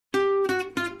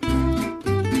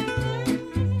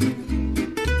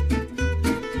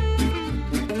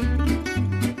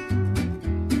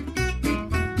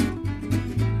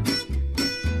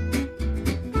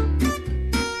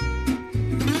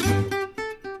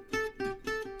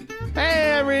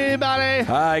everybody.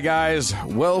 Hi, guys.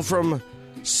 Well, from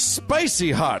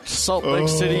Spicy Hot, Salt Lake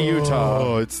City, Utah.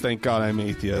 Oh, it's Thank God I'm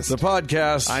Atheist. The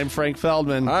podcast. I'm Frank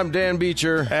Feldman. I'm Dan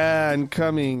Beecher. And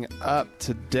coming up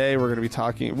today, we're going to be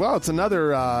talking, well, it's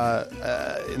another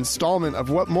installment of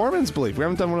what Mormons believe. We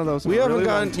haven't done one of those in We a haven't really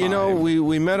gone, long you know, time.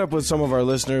 we met up with some of our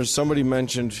listeners. Somebody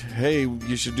mentioned, hey,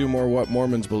 you should do more What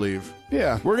Mormons Believe.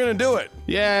 Yeah. We're going to do it.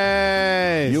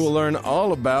 Yay! You will learn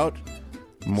all about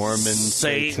Mormon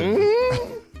Satan.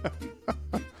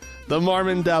 The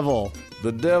Mormon devil.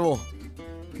 The devil.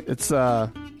 It's,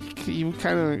 he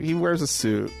wears a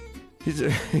suit.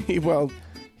 He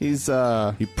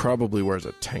probably wears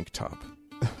a tank top.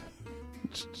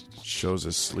 Shows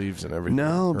his sleeves and everything.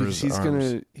 No, or because his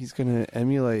arms. he's gonna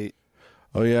emulate,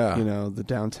 Oh yeah. the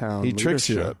downtown He tricks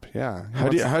you. leadership. Yeah.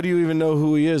 How do you even know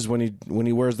who he is when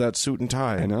he wears that suit and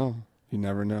tie? I know. You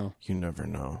never know. You never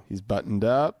know. He's buttoned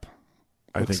up.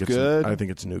 I think it's good. I think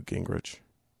it's Newt Gingrich.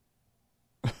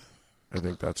 I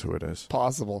think that's who it is.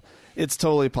 Possible. It's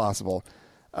totally possible.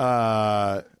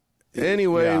 Anyway,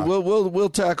 Yeah. we'll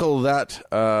tackle that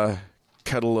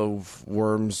kettle of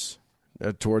worms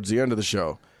towards the end of the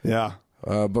show. Yeah.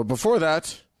 But before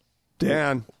that,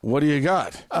 Dan, what do you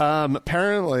got?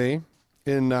 apparently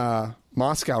in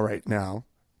Moscow right now,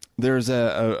 there's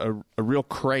a real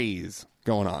craze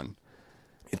going on.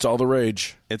 It's all the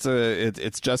rage.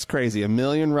 It's just crazy. 1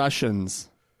 million Russians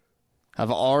have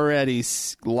already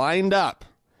lined up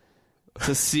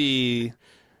to see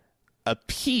a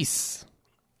piece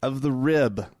of the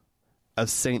rib of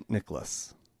Saint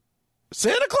Nicholas.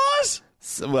 Santa Claus?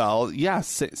 Well, yeah,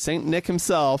 Saint Nick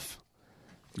himself,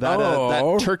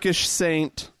 that Turkish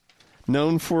saint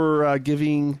known for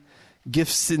giving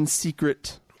gifts in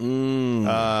secret way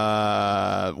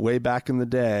back in the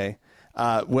day.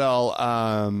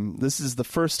 This is the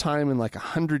first time in like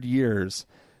 100 years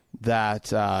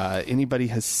that anybody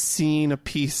has seen a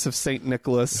piece of Saint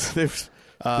Nicholas. They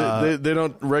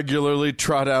don't regularly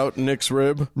trot out Nick's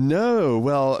rib? No.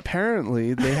 Well,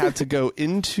 apparently they had to go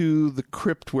into the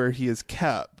crypt where he is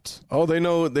kept. Oh, they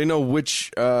know which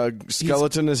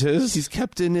skeleton is his? He's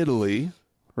kept in Italy,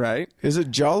 right? Is it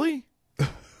Jolly? I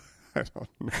don't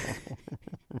know.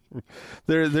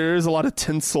 There is a lot of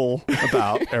tinsel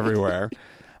about everywhere.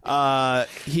 So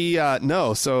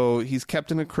he's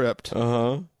kept in a crypt.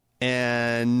 Uh-huh.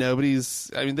 And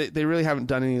nobody's, I mean, they really haven't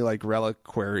done any like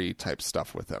reliquary type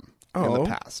stuff with him in the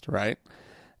past, right?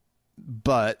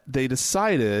 But they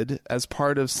decided, as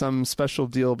part of some special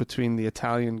deal between the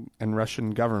Italian and Russian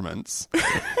governments,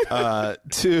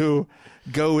 to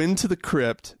go into the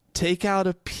crypt, take out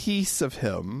a piece of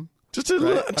him. Just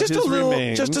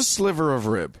a sliver of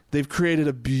rib. They've created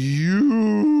a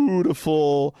beautiful,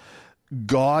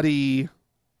 gaudy,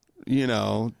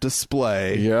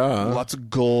 display. Yeah. Lots of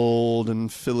gold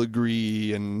and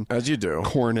filigree and As you do.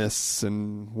 cornice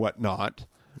and whatnot.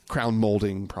 Crown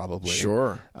molding, probably.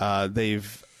 Sure.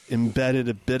 They've embedded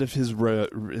a bit of his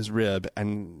rib,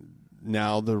 and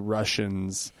now the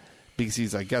Russians, because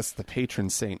he's, I guess, the patron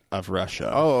saint of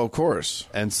Russia. Oh, of course.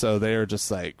 And so they are just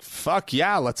like, fuck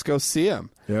yeah, let's go see him.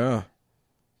 Yeah.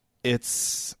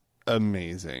 It's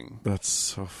amazing. That's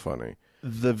so funny.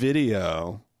 The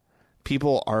video,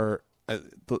 people are,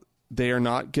 they are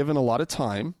not given a lot of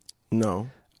time, No.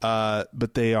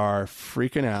 but they are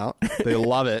freaking out. They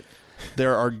love it.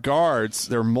 There are guards.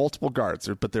 There are multiple guards,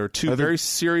 but there are two very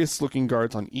serious-looking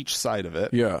guards on each side of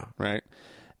it. Yeah. Right?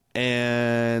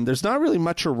 And there's not really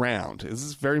much around. This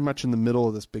is very much in the middle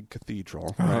of this big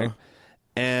cathedral, right?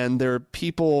 And there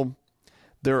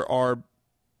are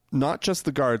not just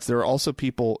the guards, there are also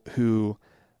people who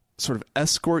sort of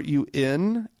escort you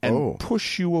in and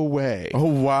push you away. Oh,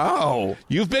 wow.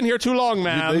 You've been here too long,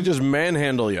 man. They just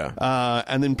manhandle you.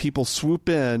 And then people swoop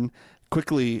in,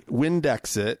 quickly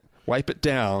Windex it, wipe it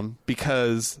down,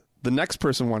 because the next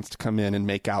person wants to come in and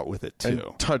make out with it too.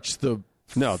 And touch the...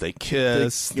 No, they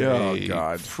kiss. They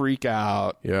God. freak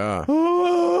out. Yeah.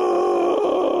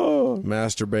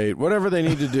 Masturbate. Whatever they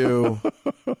need to do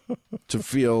to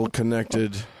feel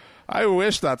connected. I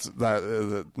wish that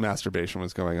masturbation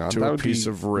was going on. To a piece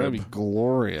of rib. That'd be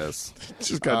glorious. It's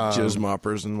just got jizz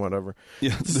moppers and whatever.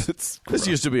 Yeah, this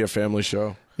used to be a family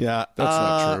show. Yeah. That's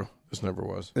not true. This never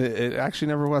was. It actually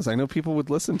never was. I know people would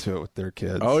listen to it with their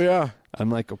kids. Oh, yeah.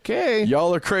 I'm like, okay.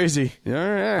 Y'all are crazy. All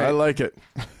right. I like it.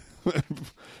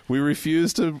 We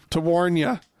refuse to warn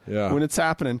you when it's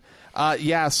happening.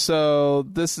 So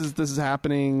this is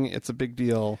happening. It's a big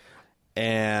deal.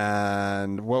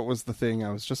 And what was the thing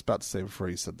I was just about to say before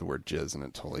you said the word jizz, and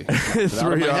it totally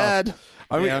threw my head.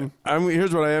 I mean,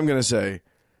 here's what I am going to say.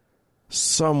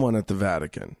 Someone at the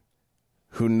Vatican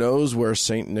who knows where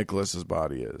St. Nicholas's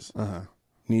body is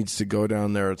needs to go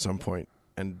down there at some point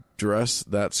and dress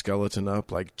that skeleton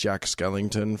up like Jack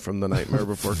Skellington from The Nightmare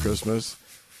Before Christmas,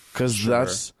 because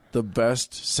that's the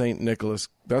best St. Nicholas.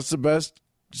 That's the best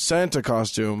Santa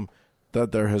costume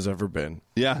that there has ever been.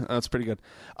 Yeah, that's pretty good.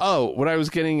 Oh, what I was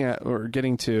getting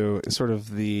to is sort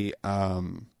of the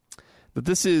that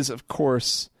this is, of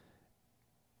course,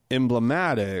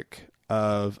 emblematic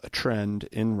of a trend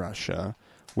in Russia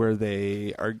where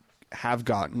they have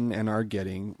gotten and are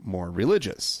getting more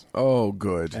religious. Oh,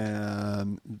 good.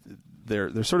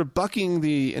 They're sort of bucking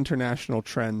the international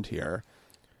trend here.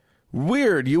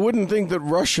 Weird. You wouldn't think that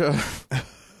Russia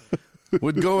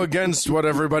would go against what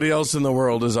everybody else in the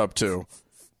world is up to.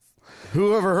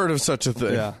 Who ever heard of such a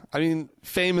thing? Yeah. I mean,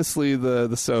 famously,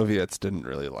 the Soviets didn't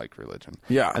really like religion.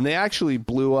 Yeah. And they actually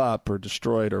blew up or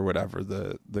destroyed or whatever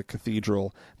the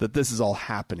cathedral that this is all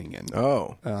happening in.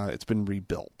 Oh. It's been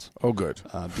rebuilt. Oh, good.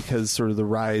 Because sort of the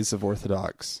rise of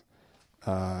Orthodox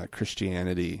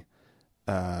Christianity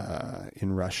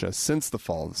in Russia since the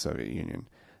fall of the Soviet Union,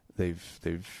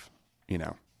 they've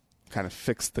kind of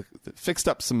fixed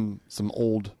up some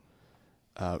old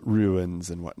ruins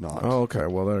and whatnot. Oh, okay.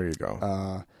 Well, there you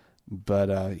go.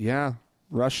 But yeah,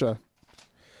 Russia.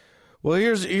 Well,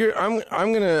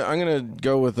 I'm gonna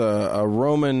go with a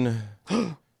Roman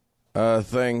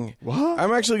thing. What?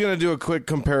 I'm actually gonna do a quick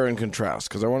compare and contrast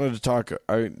because I wanted to talk.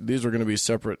 These are going to be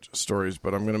separate stories,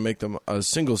 but I'm going to make them a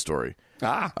single story.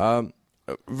 A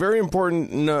very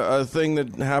important thing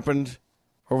that happened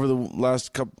over the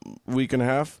last week and a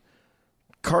half.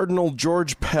 Cardinal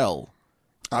George Pell.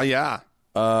 Oh yeah.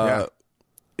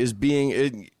 Is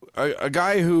being a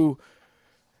guy who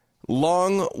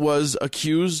long was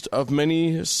accused of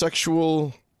many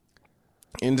sexual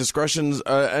indiscretions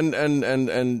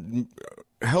and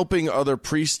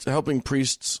helping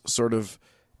priests sort of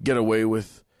get away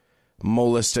with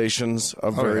molestations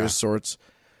of various sorts,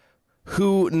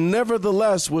 who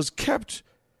nevertheless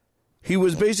he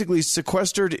was basically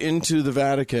sequestered into the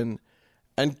Vatican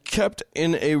and kept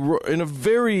in a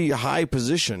very high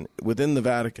position within the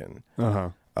Vatican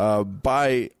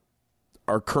by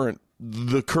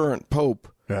the current Pope,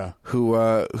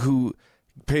 who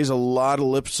pays a lot of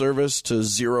lip service to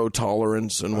zero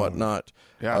tolerance and whatnot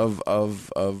of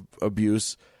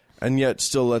abuse, and yet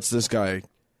still lets this guy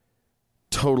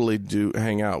totally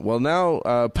hang out. Well,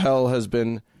 now Pell has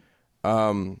been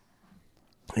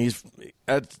he's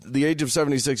at the age of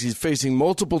 76. He's facing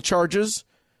multiple charges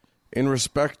in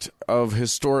respect of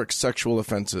historic sexual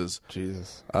offenses.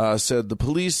 Jesus. Said the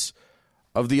police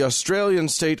of the Australian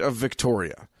state of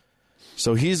Victoria.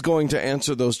 So he's going to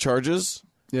answer those charges.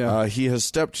 Yeah. He has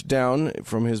stepped down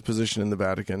from his position in the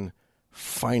Vatican,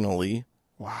 finally.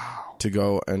 Wow. To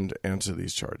go and answer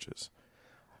these charges.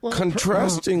 Well,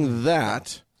 contrasting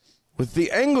that with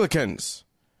the Anglicans.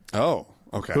 Oh,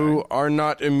 okay. Who are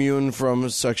not immune from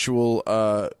sexual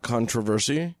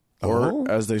controversy,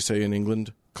 or as they say in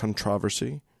England,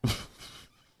 controversy.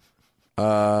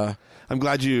 I'm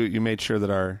glad you made sure that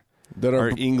our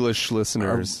English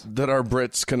listeners, that our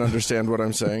Brits can understand what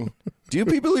I'm saying. Do you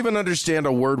people even understand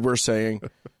a word we're saying?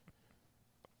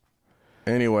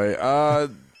 Anyway,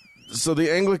 so the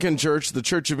Anglican Church, the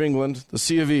Church of England, the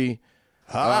C of E.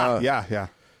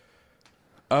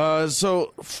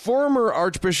 So former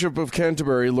Archbishop of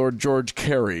Canterbury, Lord George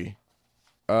Carey,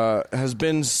 has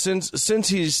been since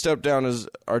he stepped down as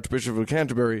Archbishop of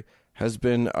Canterbury, has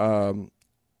been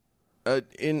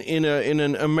in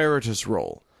an emeritus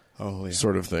role,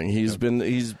 sort of thing. He's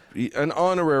an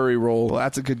honorary role. Well,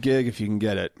 that's a good gig if you can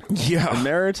get it. Yeah,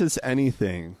 emeritus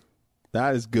anything,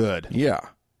 that is good. Yeah,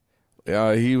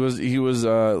 he was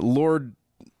Lord.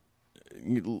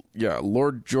 Yeah,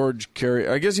 Lord George Carey.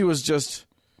 I guess he was just.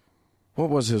 What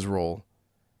was his role?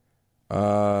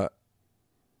 I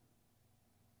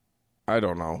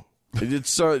don't know.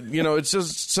 It's it's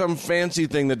just some fancy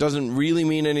thing that doesn't really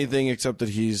mean anything except that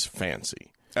he's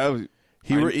fancy. Oh,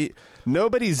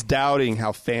 nobody's doubting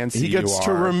how fancy he gets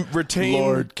you are, to retain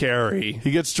Lord Carey.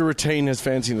 He gets to retain his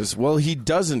fanciness. Well, he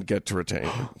doesn't get to retain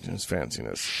his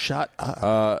fanciness. Shut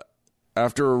up.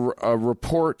 After a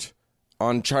report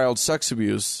on child sex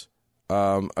abuse,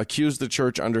 accused the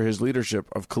church under his leadership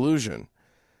of collusion.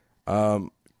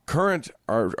 Current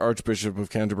Archbishop of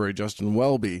Canterbury, Justin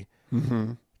Welby,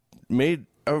 made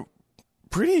a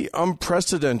pretty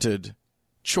unprecedented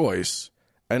choice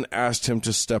and asked him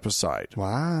to step aside.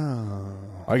 Wow.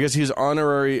 I guess he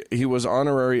was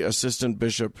honorary assistant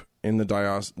bishop in the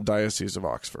Diocese of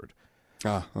Oxford.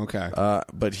 Ah, okay.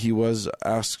 But he was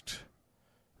asked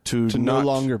to no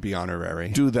longer be honorary.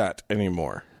 Do that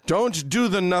anymore. Don't do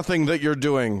the nothing that you're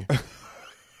doing.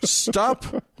 Stop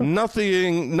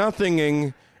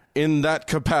nothinging in that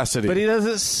capacity. But he does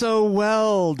it so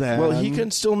well, Dan. Well, he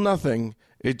can still nothing.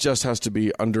 It just has to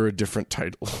be under a different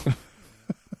title.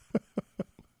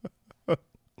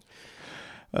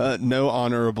 No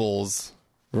honorables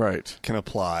Right. can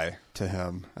apply to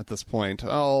him at this point.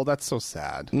 Oh, that's so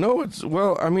sad. No,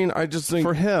 I just think...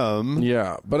 For him,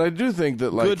 Yeah, but I do think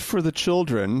that, like... good for the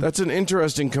children. That's an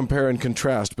interesting compare and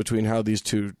contrast between how these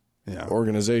two Yeah.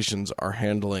 organizations are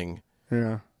handling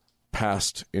Yeah.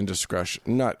 past indiscretion.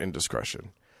 Not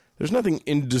indiscretion. There's nothing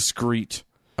indiscreet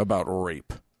about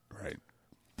rape. Right.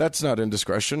 That's not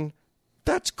indiscretion.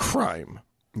 That's crime.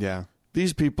 Yeah.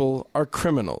 These people are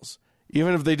criminals.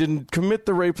 Even if they didn't commit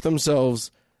the rape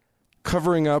themselves,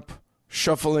 covering up,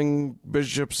 shuffling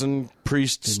bishops and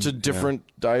priests to different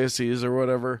dioceses or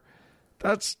whatever,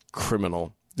 that's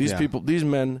criminal. These people, these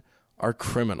men are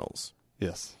criminals.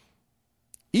 Yes.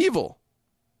 Evil.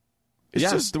 It's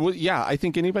just... I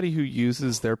think anybody who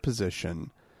uses their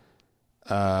position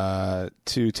to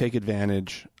take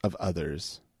advantage of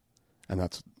others, and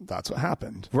that's what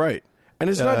happened. Right. And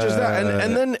it's not just that.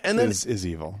 And then is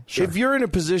evil. Sure. If you're in a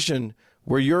position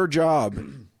where your job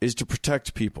is to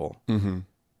protect people, and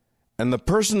the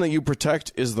person that you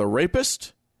protect is the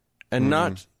rapist and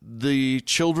not the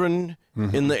children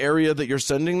in the area that you're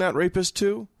sending that rapist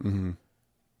to,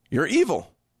 you're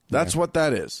evil. That's what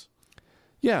that is.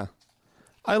 Yeah.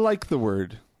 I like the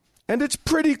word. And it's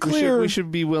pretty clear. We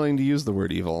should be willing to use the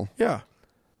word evil. Yeah.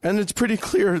 And it's pretty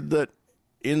clear that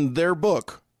in their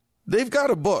book, they've got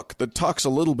a book that talks a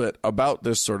little bit about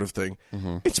this sort of thing.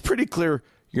 It's pretty clear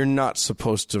you're not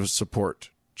supposed to support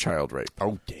child rape.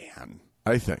 Oh, Dan.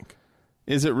 I think.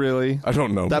 Is it really? I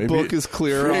don't know. That Maybe book is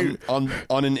clear on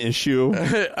an issue.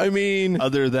 I mean...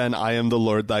 Other than I am the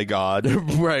Lord thy God.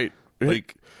 Right.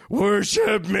 Like...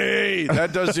 Worship me.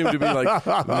 That does seem to be like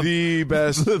the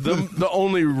best, the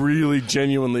only really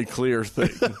genuinely clear thing.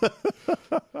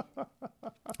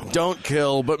 Don't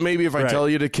kill, but maybe if I tell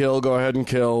you to kill, go ahead and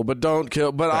kill. But don't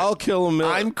kill. But I'll kill a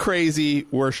million. I'm crazy.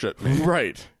 Worship me.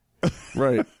 Right.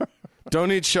 Right.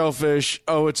 Don't eat shellfish.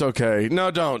 Oh, it's okay.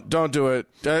 No, don't. Don't do it.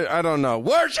 I don't know.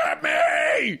 Worship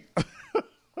me.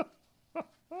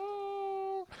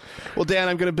 Well, Dan,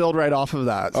 I'm going to build right off of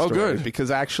that story. Oh, good.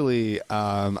 Because actually,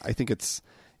 I think it's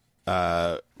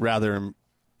rather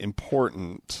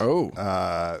important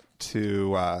to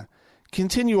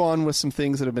continue on with some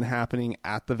things that have been happening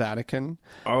at the Vatican.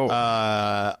 Oh.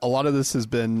 A lot of this has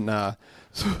been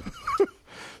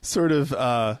sort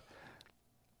of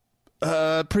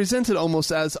presented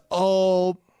almost as,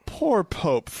 oh, poor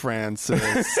Pope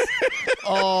Francis.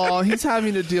 Oh, he's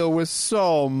having to deal with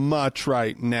so much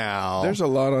right now. There's a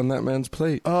lot on that man's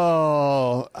plate.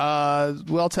 Oh,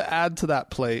 well, to add to that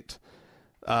plate,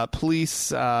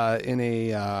 police in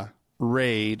a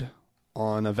raid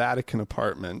on a Vatican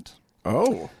apartment.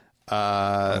 Oh.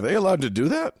 Are they allowed to do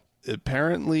that?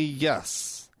 Apparently,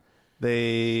 yes.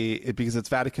 Because it's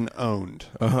Vatican owned.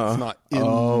 Uh-huh. It's not in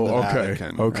the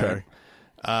Vatican. Okay.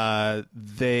 Right?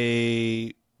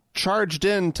 They charged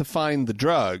in to find the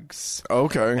drugs.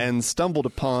 Okay. And stumbled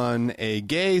upon a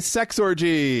gay sex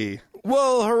orgy.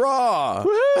 Well, hurrah!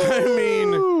 Woo! I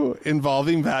mean,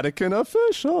 involving Vatican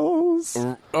officials.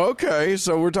 Okay,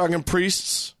 so we're talking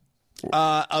priests.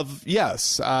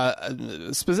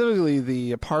 Specifically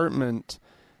the apartment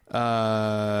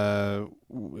was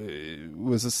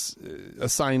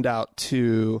assigned out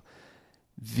to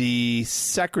the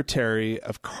secretary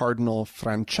of Cardinal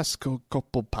Francesco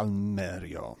Coppo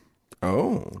Palmerio.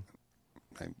 Oh.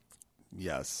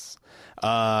 Yes.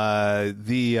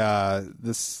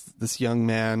 This young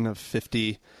man of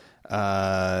 50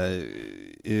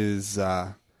 was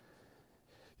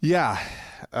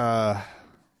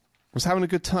having a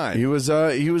good time. He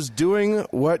was doing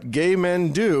what gay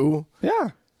men do.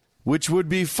 Yeah. Which would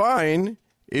be fine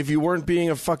if you weren't being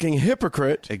a fucking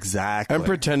hypocrite. Exactly. And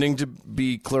pretending to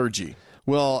be clergy.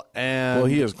 Well,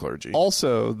 he is clergy.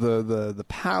 Also, the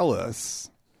palace,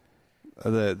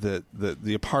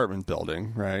 the apartment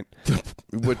building, right?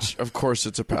 Which, of course,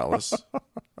 it's a palace.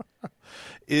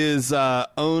 is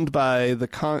owned by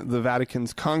the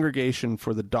Vatican's Congregation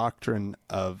for the Doctrine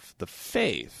of the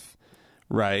Faith,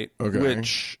 right? Okay.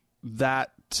 Which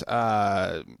that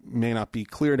may not be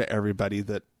clear to everybody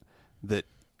that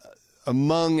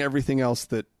among everything else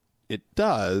that it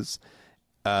does,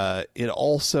 it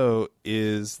also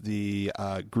is the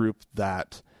group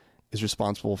that is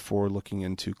responsible for looking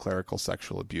into clerical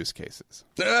sexual abuse cases.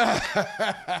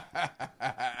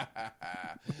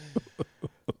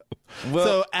 Well,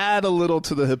 so add a little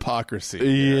to the hypocrisy.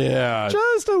 Yeah.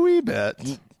 Just a wee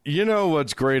bit. You know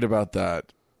what's great about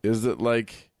that is that,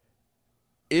 like,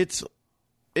 it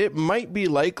might be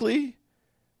likely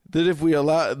that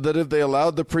if they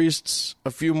allowed the priests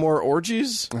a few more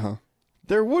orgies,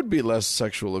 there would be less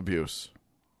sexual abuse.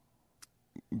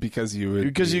 Because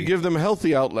you give them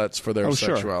healthy outlets for their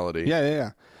sexuality. Sure.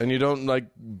 Yeah. And you don't like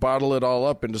bottle it all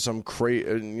up into some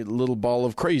little ball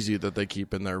of crazy that they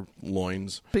keep in their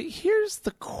loins. But here's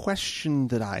the question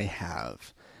that I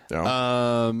have.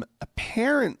 Yeah.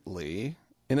 Apparently,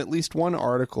 in at least one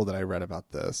article that I read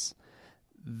about this,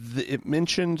 it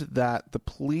mentioned that the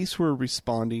police were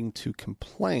responding to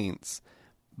complaints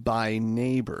by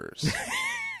neighbors.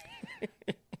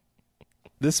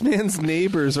 This man's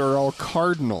neighbors are all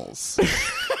cardinals.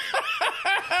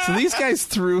 So these guys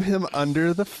threw him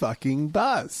under the fucking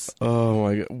bus. Oh,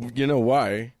 my God. You know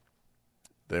why?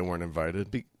 They weren't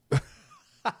invited. The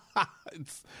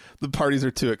parties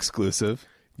are too exclusive.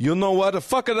 You know what?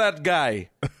 Fuck that guy.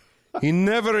 He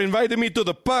never invited me to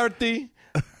the party.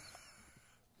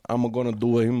 I'm going to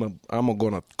do him. I'm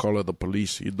going to call the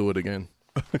police. You do it again.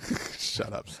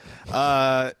 Shut up.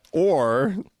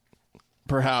 Or...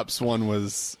 perhaps one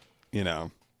was, it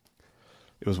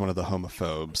was one of the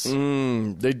homophobes.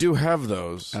 They do have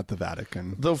those. At the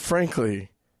Vatican. Though, frankly,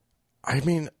 I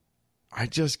mean, I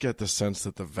just get the sense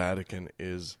that the Vatican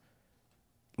is,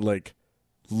 like,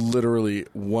 literally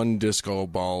one disco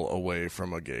ball away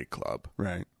from a gay club.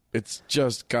 Right. It's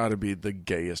just got to be the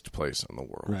gayest place in the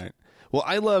world. Right. Well,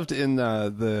 I loved in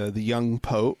the young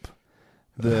Pope,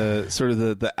 the sort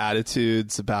of the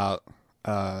attitudes about...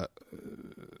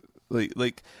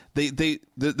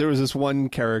 there was this one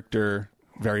character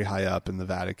very high up in the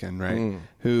Vatican, right?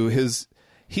 Who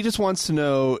he just wants to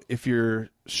know if you're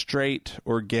straight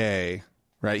or gay,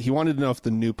 right? He wanted to know if the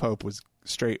new Pope was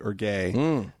straight or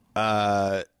gay,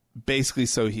 basically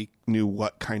so he knew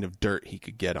what kind of dirt he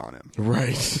could get on him.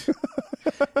 Right.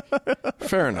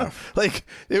 Fair enough. Like,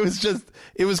 it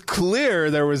was clear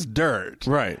there was dirt.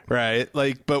 Right. Right?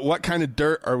 Like, but what kind of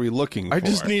dirt are we looking for? I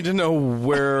just need to know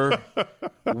what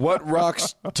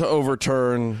rocks to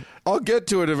overturn. I'll get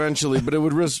to it eventually, but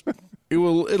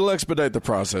it'll expedite the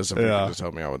process if you can just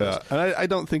help me out with this. And I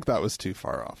don't think that was too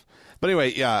far off. But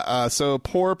anyway, so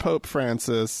poor Pope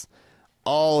Francis,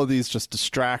 all of these just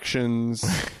distractions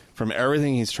from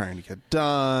everything he's trying to get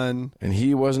done. And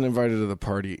he wasn't invited to the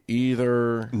party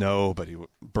either. No, but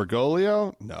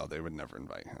Bergoglio? No, they would never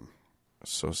invite him.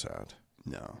 So sad.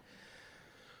 No.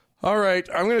 All right,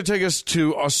 I'm going to take us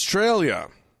to Australia.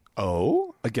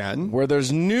 Oh, again? Where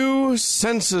there's new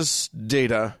census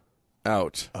data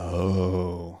out.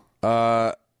 Oh.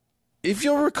 If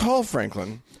you'll recall,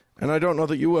 Franklin, and I don't know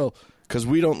that you will, because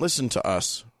we don't listen to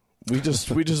us. We just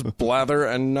blather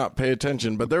and not pay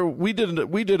attention. But we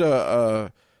did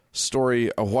a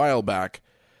story a while back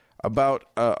about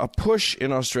a push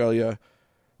in Australia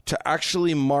to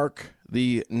actually mark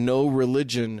the no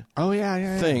religion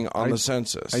thing on the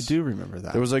census. I do remember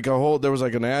that. There was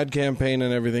like an ad campaign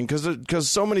and everything because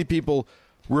so many people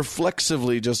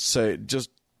reflexively just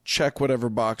check whatever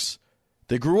box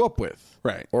they grew up with.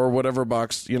 Right. Or whatever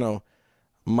box,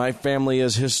 my family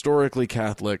is historically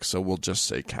Catholic, so we'll just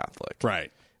say Catholic.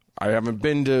 Right. I haven't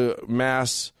been to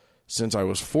Mass since I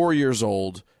was 4 years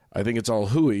old. I think it's all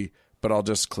hooey, but I'll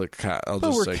just click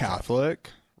we're say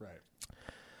Catholic. Right.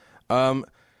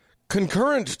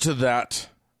 Concurrent to that,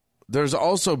 there's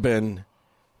also been,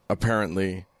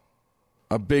 apparently,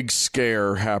 a big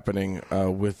scare happening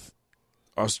with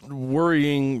us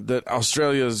worrying that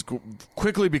Australia is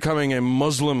quickly becoming a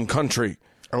Muslim country.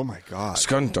 Oh, my God.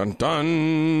 Skun dun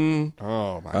dun.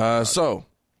 Oh, my God. So,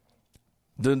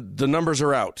 the numbers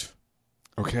are out.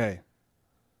 Okay.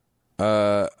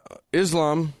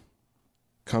 Islam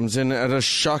comes in at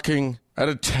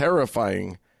a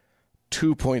terrifying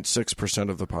 2.6%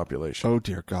 of the population. Oh,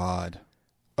 dear God.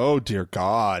 Oh, dear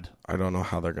God. I don't know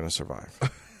how they're going to survive.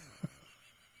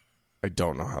 I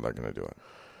don't know how they're going to do it.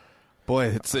 Boy,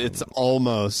 it's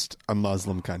almost a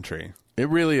Muslim country. It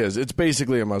really is. It's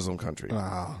basically a Muslim country.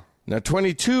 Wow. Now,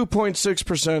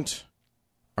 22.6%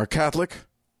 are Catholic.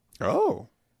 Oh.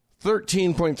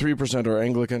 13.3% are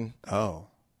Anglican. Oh.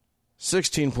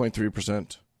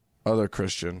 16.3% other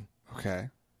Christian. Okay.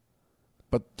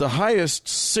 But the highest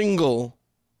single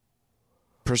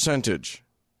percentage,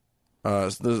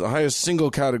 the highest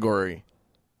single category,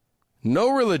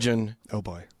 no religion. Oh,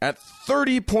 boy. At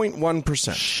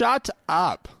 30.1%. Shut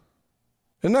up.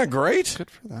 Isn't that great? Good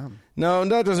for them. No,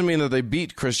 that doesn't mean that they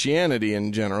beat Christianity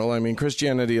in general. I mean,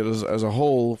 Christianity as a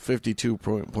whole,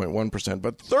 52.1%.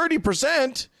 But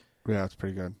 30%... yeah, that's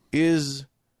pretty good. ...is,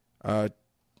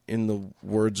 in the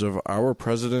words of our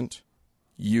president,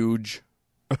 huge.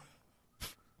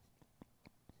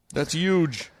 That's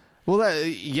huge. Well,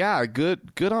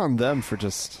 good on them for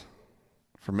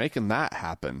for making that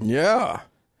happen. Yeah.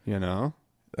 You know?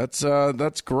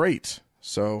 That's great.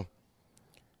 So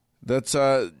that's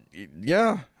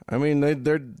yeah. I mean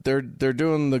they're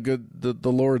doing the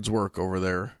Lord's work over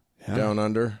there down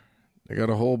under. They got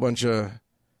a whole bunch of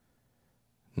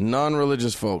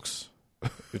non-religious folks.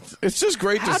 It's just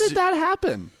great to see. How did that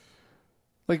happen?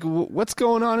 Like, what's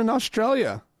going on in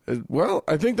Australia? Well,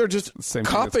 I think they're just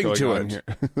copying to it.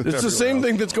 It's the same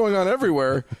thing that's going on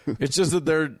everywhere. It's just that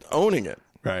they're owning it.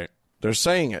 Right. They're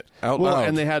saying it out loud.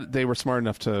 And they were smart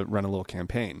enough to run a little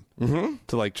campaign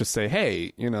to like just say,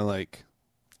 hey, you know, like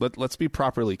let's be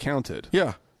properly counted.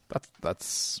 Yeah.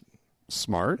 That's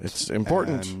smart. It's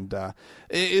important. And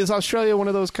is Australia one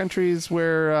of those countries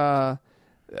where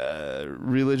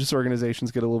religious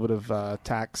organizations get a little bit of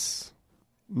tax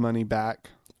money back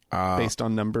based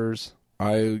on numbers?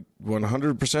 I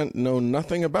 100% know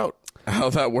nothing about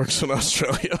how that works in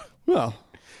Australia. Well,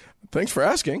 thanks for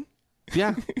asking.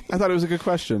 Yeah, I thought it was a good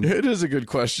question. It is a good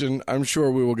question. I'm sure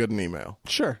we will get an email.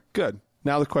 Sure, good.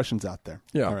 Now the question's out there.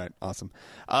 Yeah. All right, awesome.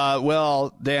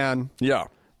 Well, Dan. Yeah.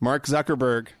 Mark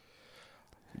Zuckerberg.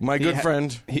 My good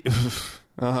friend.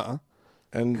 Uh-huh.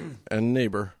 And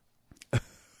neighbor.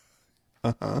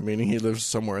 Meaning he lives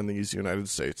somewhere in these United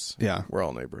States. Yeah. We're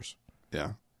all neighbors.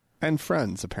 Yeah. And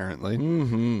friends, apparently.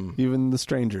 Mm-hmm. Even the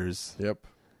strangers. Yep.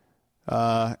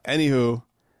 Anywho,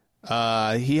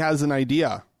 he has an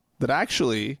idea that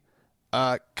actually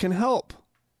can help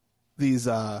these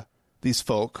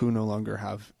folk who no longer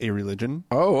have a religion.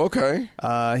 Oh, okay.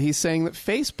 He's saying that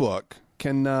Facebook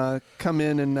can come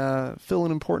in and fill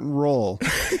an important role.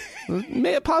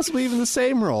 Possibly even the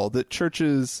same role that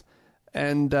churches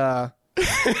and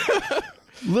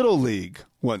Little League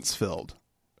once filled.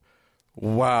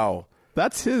 Wow.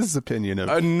 That's his opinion of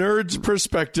a nerd's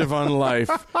perspective on life.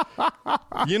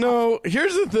 You know,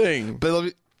 here's the thing.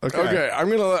 But okay, I'm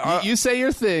gonna. You say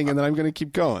your thing, and then I'm gonna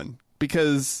keep going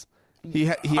because he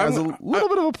has a little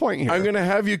bit of a point here. I'm gonna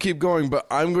have you keep going, but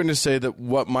I'm going to say that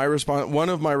one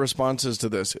of my responses to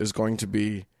this is going to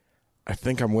be, I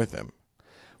think I'm with him.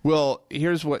 Well,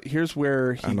 here's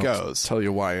where he goes. Tell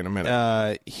you why in a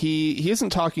minute. He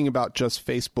isn't talking about just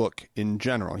Facebook in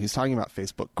general. He's talking about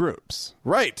Facebook groups,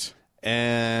 right?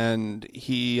 And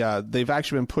they've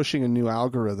actually been pushing a new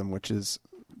algorithm, which is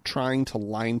trying to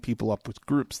line people up with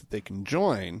groups that they can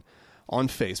join on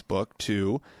Facebook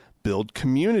to build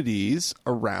communities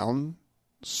around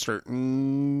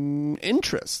certain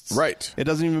interests. Right. It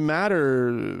doesn't even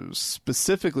matter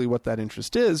specifically what that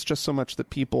interest is, just so much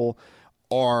that people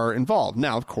are involved.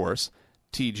 Now, of course,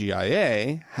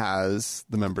 TGIA has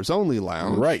the members only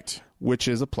lounge, right, which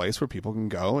is a place where people can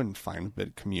go and find a bit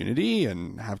of community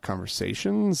and have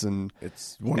conversations, and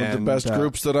it's one of the best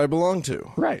groups that I belong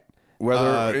to. Right.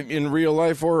 Whether in real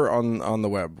life or on the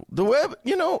web. The web,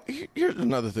 you know, here's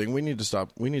another thing. We need to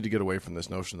stop. We need to get away from this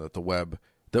notion that web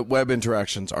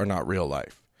interactions are not real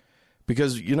life.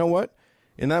 Because you know what?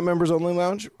 In that members only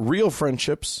lounge, real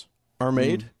friendships are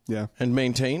made and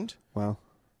maintained. Wow.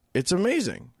 It's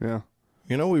amazing. Yeah.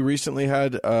 You know, we recently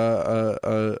had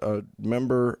a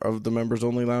member of the members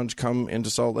only lounge come into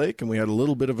Salt Lake, and we had a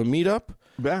little bit of a meetup.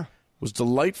 Yeah. It was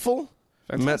delightful.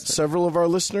 Fantastic. Met several of our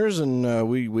listeners, and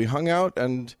we hung out,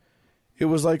 and it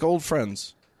was like old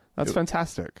friends. That's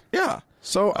fantastic. Yeah.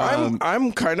 So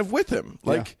I'm kind of with him.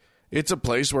 Like, it's a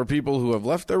place where people who have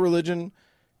left their religion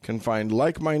can find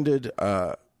like-minded,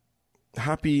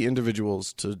 happy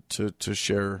individuals to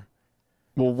share.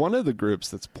 Well, one of the groups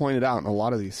that's pointed out in a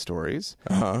lot of these stories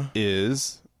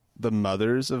is the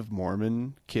mothers of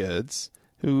Mormon kids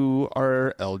who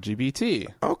are LGBT.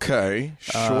 Okay,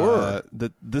 sure.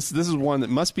 This is one that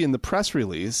must be in the press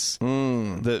release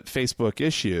that Facebook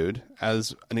issued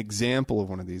as an example of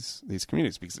one of these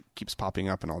communities, because it keeps popping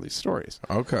up in all these stories.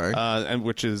 Okay, and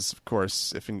which is, of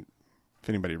course, if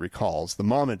anybody recalls, the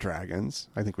Mama Dragons.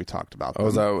 I think we talked about them.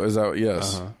 Oh, is that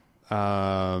yes?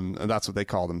 And that's what they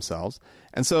call themselves.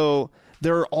 And so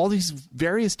there are all these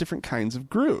various different kinds of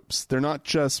groups. They're not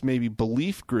just maybe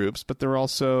belief groups, but they're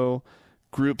also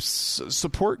groups,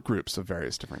 support groups of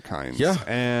various different kinds. Yeah.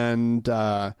 And,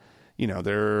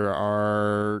 there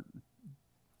are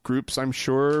groups, I'm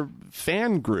sure,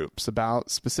 fan groups about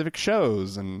specific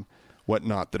shows and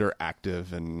whatnot that are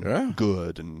active and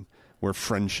good, and where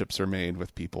friendships are made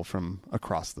with people from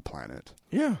across the planet.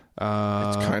 Yeah.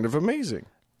 It's kind of amazing.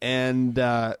 And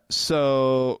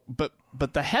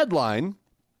but the headline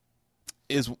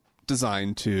is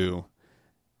designed to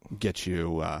get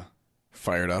you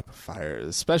fired up,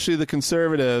 especially the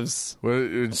conservatives.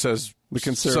 Well, it says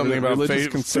something about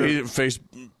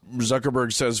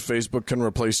Zuckerberg says Facebook can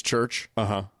replace church.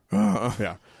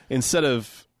 Yeah. Instead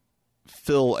of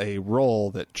fill a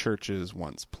role that churches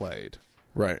once played.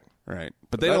 Right. Right.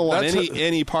 But they don't want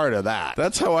any part of that.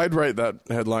 That's how I'd write that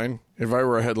headline if I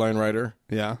were a headline writer.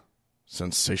 Yeah.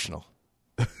 Sensational.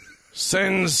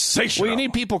 Sensational. Well, you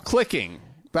need people clicking.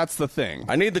 That's the thing.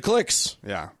 I need the clicks.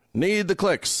 Yeah. Need the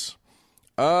clicks.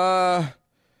 So,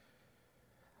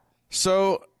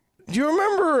 do you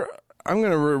remember... I'm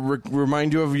going to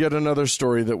remind you of yet another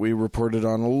story that we reported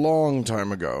on a long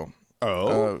time ago.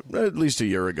 Oh. At least a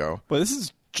year ago. Well, this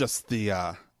is just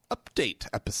the update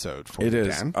episode for It you,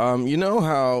 is. Dan. You know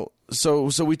how...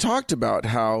 So we talked about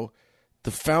how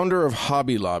the founder of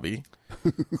Hobby Lobby,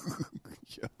 Yes.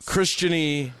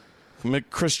 Christiany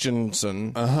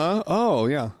McChristiansen... Uh-huh. Oh,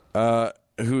 yeah.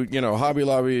 who, Hobby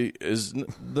Lobby is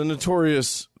the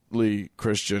notoriously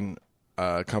Christian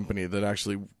company that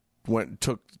actually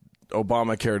took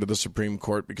Obamacare to the Supreme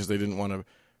Court because they didn't want to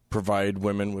provide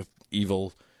women with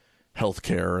evil health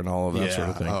care and all of that sort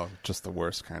of thing. Oh, just the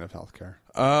worst kind of health care.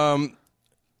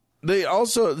 They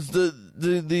also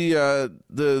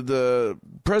the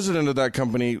president of that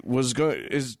company wants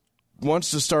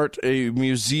to start a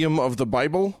museum of the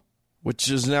Bible,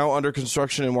 which is now under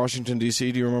construction in Washington,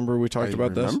 D.C. Do you remember we talked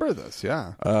about this? I remember this,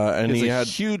 yeah. And he had a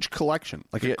huge collection,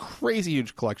 a crazy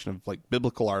huge collection of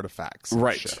biblical artifacts. And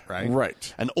right, shit, right,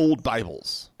 right, and old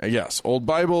Bibles. Yes, old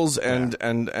Bibles and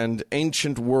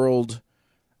ancient world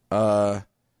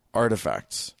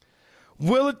artifacts.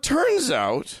 Well, it turns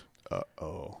out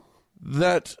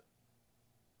that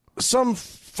some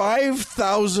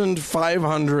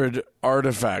 5,500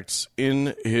 artifacts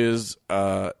in his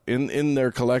in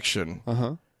their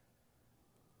collection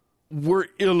were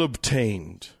ill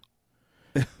obtained.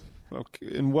 Okay.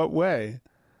 In what way?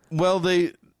 Well,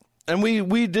 we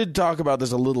did talk about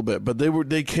this a little bit, but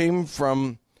they came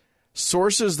from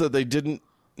sources that they didn't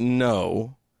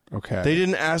know. Okay. They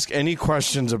didn't ask any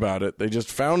questions about it. They just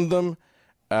found them,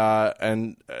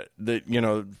 and they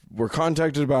were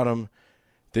contacted about them.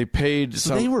 They paid.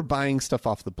 So they were buying stuff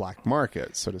off the black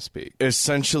market, so to speak.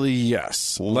 Essentially,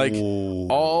 yes. Ooh. Like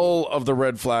all of the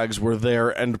red flags were there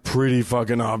and pretty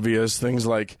fucking obvious. Things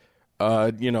like,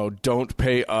 don't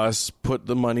pay us. Put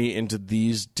the money into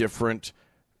these different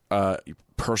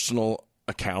personal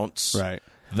accounts. Right.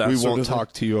 We won't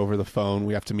talk to you over the phone.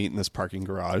 We have to meet in this parking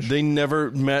garage. They never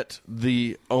met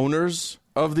the owners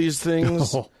of these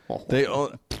things.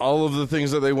 All of the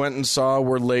things that they went and saw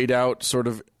were laid out sort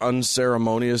of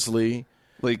unceremoniously.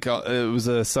 Like it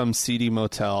was some seedy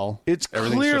motel. It's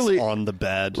Everything's clearly just on the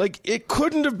bed. Like it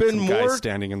couldn't have been Some guy more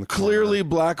standing in the clearly corner.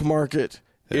 black market.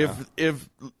 Yeah. If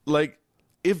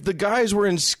the guys were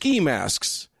in ski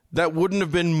masks, that wouldn't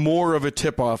have been more of a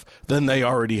tip off than they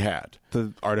already had.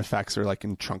 The artifacts are like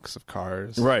in trunks of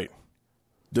cars. Right.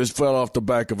 This fell off the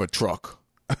back of a truck.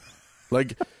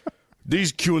 Like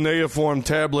these cuneiform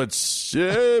tablets,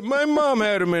 my mom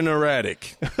had them in her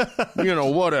attic.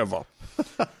 Whatever.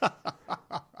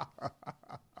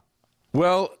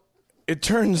 Well, it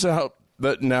turns out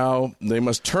that now they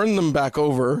must turn them back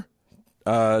over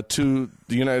to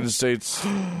the United States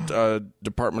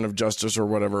Department of Justice or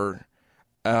whatever,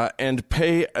 and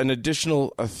pay an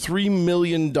additional $3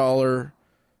 million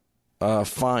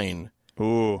fine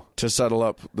to settle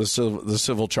up the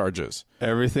civil charges.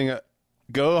 Everything.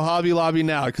 Go Hobby Lobby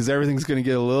now because everything's going to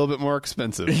get a little bit more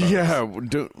expensive. Folks. Yeah.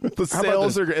 The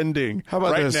sales are ending How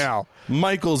about right this? now.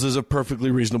 Michael's is a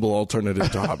perfectly reasonable alternative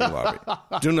to Hobby Lobby.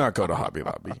 Do not go to Hobby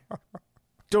Lobby.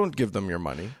 Don't give them your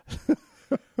money.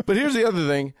 But here's the other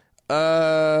thing.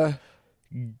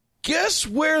 Guess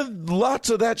where lots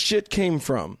of that shit came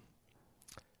from?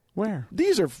 Where?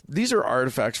 These are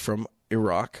artifacts from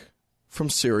Iraq, from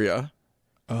Syria.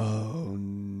 Oh,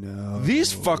 no.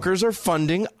 These fuckers are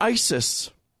funding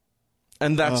ISIS.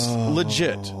 And that's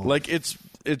legit. Like, it's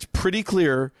pretty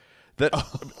clear that...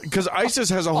 Because ISIS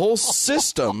has a whole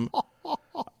system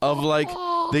of,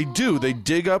 they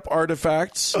dig up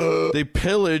artifacts, they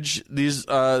pillage these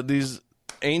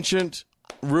ancient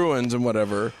ruins and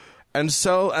whatever, and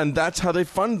sell, and that's how they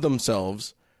fund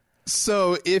themselves.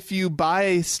 So if you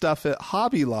buy stuff at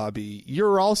Hobby Lobby,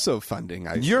 you're also funding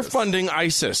ISIS. You're funding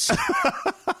ISIS.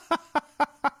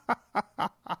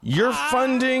 You're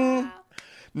funding...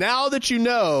 Now that you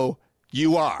know,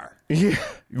 you are. Yeah,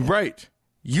 right.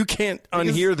 You can't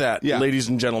unhear that, ladies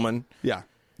and gentlemen. Yeah.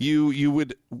 You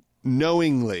would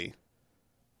knowingly...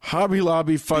 Hobby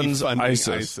Lobby funds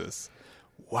ISIS.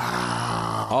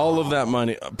 Wow. All of that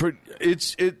money.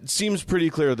 It seems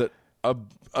pretty clear that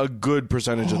a good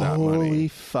percentage of that money. Holy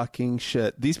fucking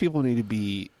shit. These people need to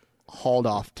be hauled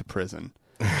off to prison.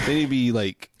 They need to be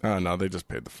like... Oh, no, they just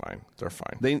paid the fine. They're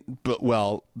fine. They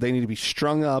need to be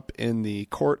strung up in the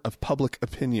court of public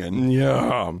opinion.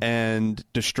 Yeah. And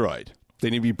destroyed. They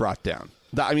need to be brought down.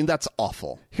 I mean, that's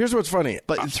awful. Here's what's funny.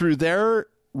 But through their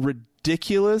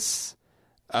ridiculous,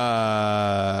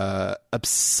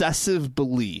 obsessive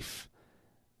belief,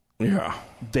 yeah,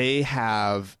 they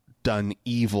have done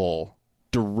evil,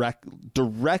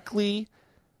 directly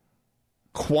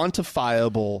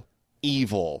quantifiable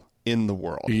evil in the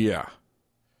world. Yeah.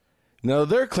 Now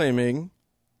they're claiming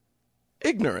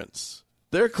ignorance.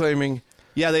 They're claiming...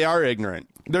 Yeah, they are ignorant.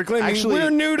 They're claiming we're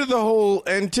new to the whole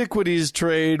antiquities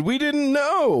trade. We didn't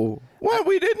know. What?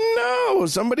 We didn't know.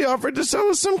 Somebody offered to sell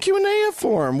us some Q&A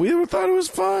form. We thought it was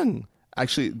fun.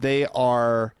 Actually, they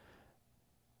are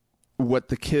what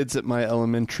the kids at my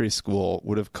elementary school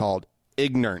would have called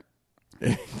ignorant.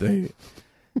 Well,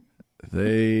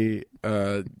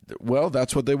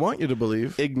 that's what they want you to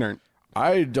believe. Ignorant.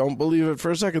 I don't believe it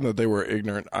for a second that they were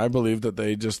ignorant. I believe that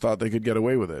they just thought they could get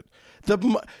away with it.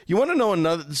 You want to know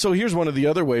another? So here's one of the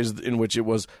other ways in which it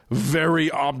was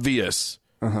very obvious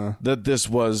that this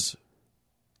was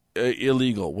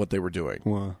illegal, what they were doing.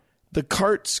 Wow. The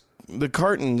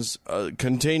cartons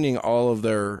containing all of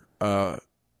their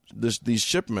these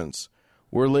shipments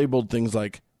were labeled things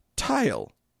like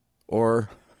tile, or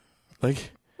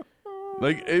like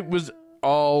it was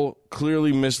all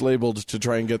clearly mislabeled to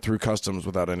try and get through customs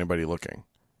without anybody looking.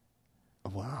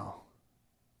 Wow.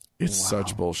 It's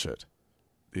such bullshit.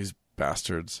 These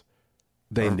bastards.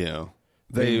 They knew.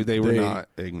 They were not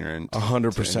ignorant.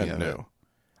 100% knew.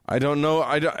 I don't know.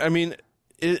 I mean,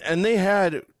 and they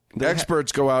had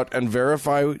experts go out and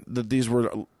verify that these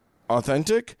were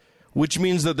authentic, which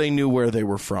means that they knew where they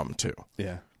were from, too.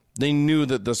 Yeah. They knew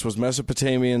that this was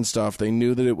Mesopotamian stuff. They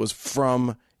knew that it was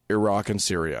from Iraq and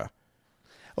Syria.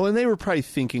 Oh, and they were probably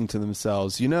thinking to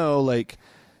themselves, like,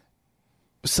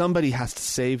 somebody has to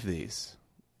save these.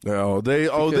 They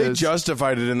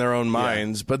justified it in their own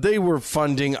minds, but they were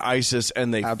funding ISIS,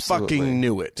 and they fucking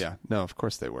knew it. Yeah, no, of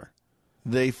course they were.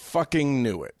 They fucking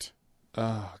knew it.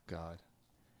 Oh, God.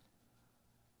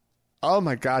 Oh,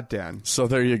 my God, Dan. So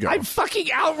there you go. I'm fucking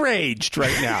outraged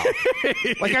right now.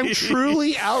 Like, I'm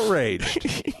truly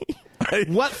outraged.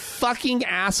 What fucking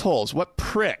assholes. What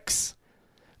pricks.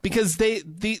 Because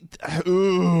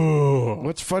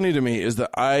what's funny to me is that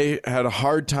I had a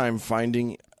hard time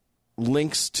finding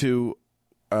links to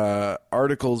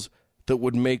articles that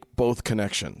would make both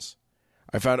connections.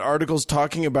 I found articles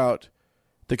talking about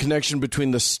the connection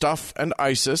between the stuff and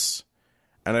ISIS,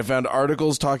 and I found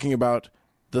articles talking about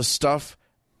the stuff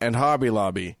and Hobby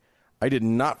Lobby. I did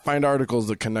not find articles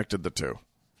that connected the two.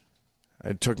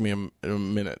 It took me a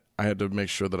minute. I had to make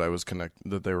sure that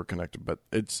that they were connected, but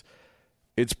it's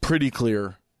pretty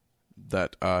clear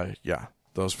that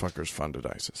those fuckers funded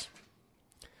ISIS.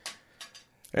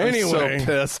 Anyway, I'm so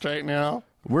pissed right now.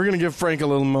 We're going to give Frank a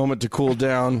little moment to cool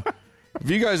down. If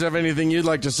you guys have anything you'd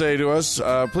like to say to us,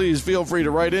 please feel free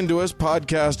to write into us,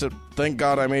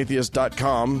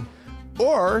 podcast@thankgodimatheist.com.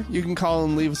 Or you can call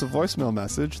and leave us a voicemail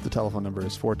message. The telephone number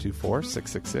is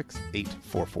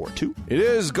 424-666-8442. It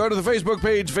is. Go to the Facebook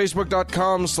page,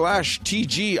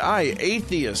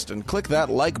 facebook.com/TGIAtheist, and click that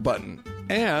like button.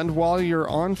 And while you're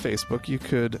on Facebook, you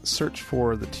could search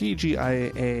for the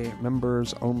TGIA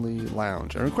Members Only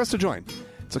Lounge and request to join.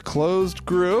 It's a closed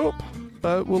group,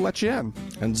 but we'll let you in.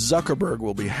 And Zuckerberg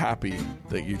will be happy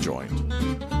that you joined.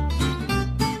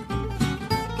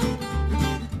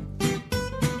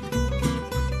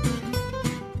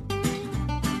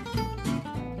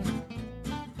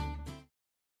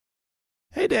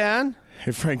 Hey, Dan.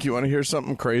 Hey, Frank, you want to hear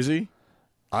something crazy?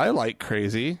 I like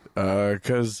crazy.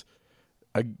 Because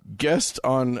a guest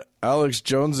on Alex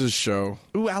Jones's show.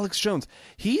 Ooh, Alex Jones.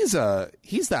 He's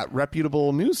that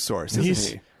reputable news source,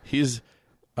 isn't he? He's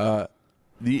the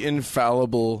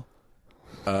infallible,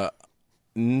 a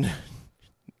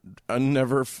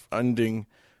never-ending,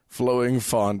 flowing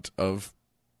font of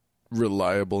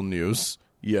reliable news.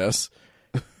 Yes.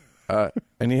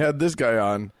 And he had this guy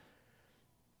on,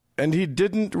 and he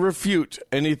didn't refute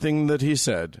anything that he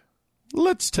said.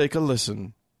 Let's take a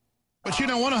listen. But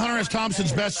one of Hunter S.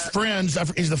 Thompson's best friends,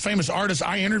 he's the famous artist,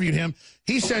 I interviewed him.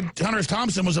 He said Hunter S.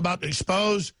 Thompson was about to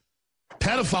expose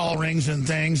pedophile rings and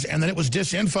things, and that it was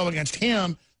disinfo against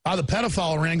him by the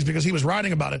pedophile rings because he was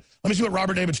writing about it. Let me see what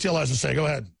Robert David Steele has to say. Go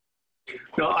ahead.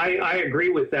 No, I agree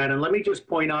with that. And let me just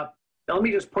point out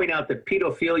that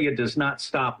pedophilia does not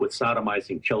stop with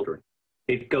sodomizing children.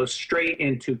 It goes straight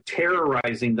into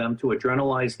terrorizing them to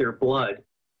adrenalize their blood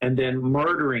and then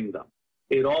murdering them.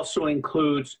 It also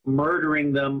includes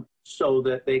murdering them so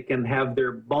that they can have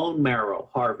their bone marrow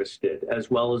harvested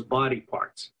as well as body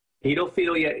parts.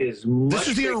 Pedophilia is much This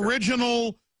is the bigger.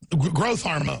 original growth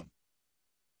hormone.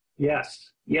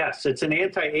 Yes, it's an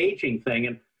anti-aging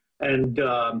thing, and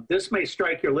this may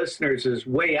strike your listeners as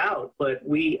way out, but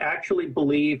we actually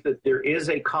believe that there is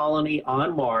a colony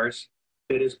on Mars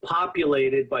that is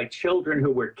populated by children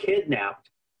who were kidnapped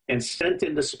and sent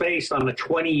into space on a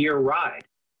 20-year ride,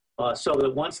 so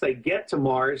that once they get to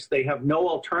Mars, they have no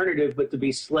alternative but to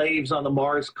be slaves on the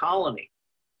Mars colony.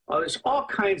 There's all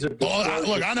kinds of. Well,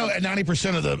 look, I know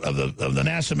 90% of the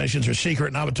NASA missions are secret,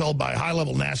 and I was told by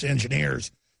high-level NASA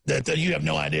engineers that you have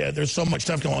no idea. There's so much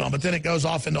stuff going on, but then it goes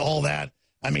off into all that.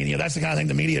 I mean, that's the kind of thing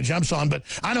the media jumps on. But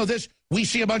I know this. We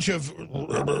see a bunch of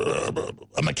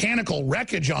mechanical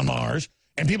wreckage on Mars,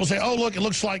 and people say, "Oh, look, it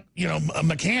looks like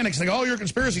mechanics." They go, "Oh, you're a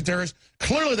conspiracy theorist."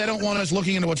 Clearly, they don't want us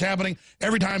looking into what's happening.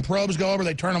 Every time probes go over,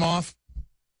 they turn them off.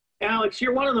 Alex,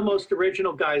 you're one of the most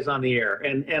original guys on the air,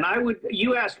 and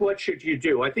you asked what should you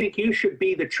do. I think you should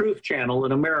be the truth channel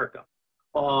in America,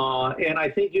 and I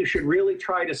think you should really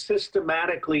try to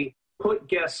systematically put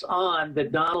guests on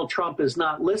that Donald Trump is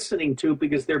not listening to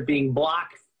because they're being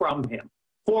blocked from him.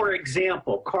 For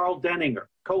example, Carl Denninger,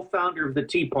 co-founder of the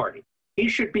Tea Party. He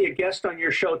should be a guest on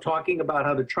your show talking about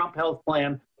how the Trump health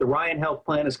plan, the Ryan health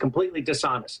plan, is completely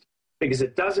dishonest because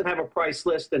it doesn't have a price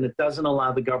list and it doesn't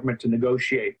allow the government to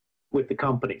negotiate with the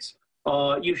companies.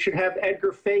 You should have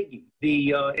Edgar Fagey,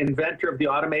 the inventor of the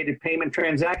automated payment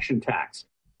transaction tax,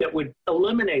 that would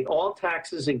eliminate all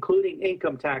taxes, including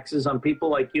income taxes on people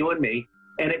like you and me,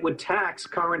 and it would tax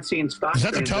currency and stock. Is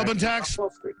that the Tobin tax? Wall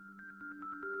Street.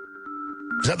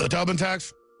 Is that the Tobin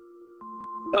tax?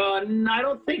 I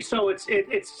don't think so.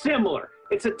 It's similar.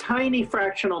 It's a tiny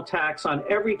fractional tax on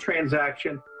every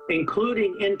transaction,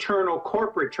 including internal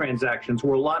corporate transactions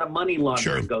where a lot of money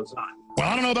laundering goes on. Well,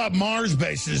 I don't know about Mars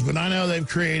bases, but I know they've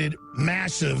created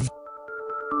massive,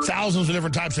 thousands of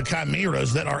different types of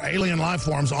chimeras that are alien life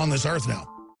forms on this Earth now.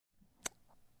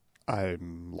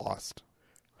 I'm lost.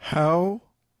 How?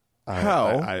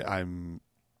 I'm.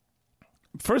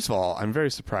 First of all, I'm very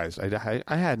surprised. I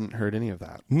hadn't heard any of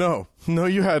that. No,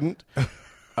 you hadn't.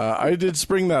 I did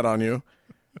spring that on you.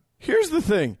 Here's the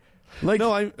thing.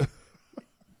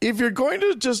 If you're going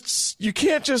to you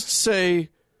can't just say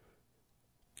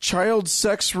child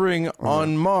sex ring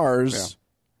on Mars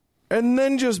and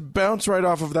then just bounce right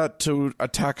off of that to a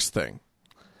tax thing.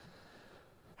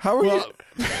 How are you?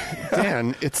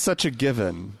 Dan, it's such a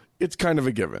given. It's kind of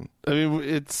a given. I mean,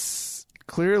 it's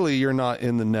clearly you're not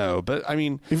in the know, but I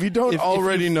mean, if you don't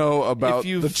already know about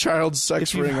the child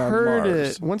sex ring on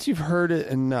Mars, once you've heard it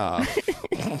enough,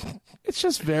 it's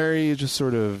just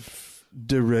sort of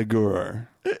de rigueur.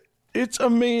 It's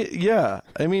amazing. Yeah,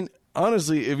 I mean,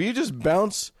 honestly, if you just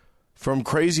bounce from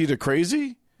crazy to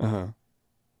crazy,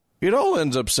 it all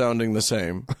ends up sounding the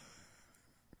same.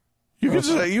 You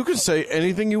can say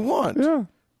anything you want. Yeah.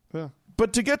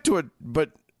 But to get to it,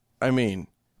 I mean,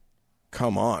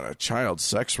 come on, a child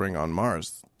sex ring on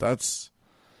Mars. That's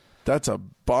a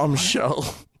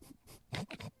bombshell.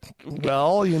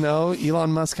 Well,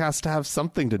 Elon Musk has to have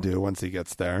something to do once he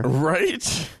gets there.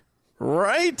 Right.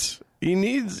 He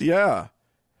needs, I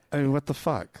mean, what the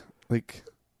fuck?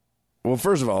 Well,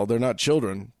 first of all, they're not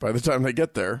children by the time they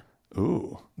get there.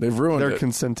 Ooh. They've ruined it. They're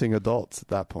consenting adults at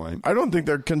that point. I don't think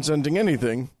they're consenting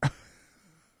anything.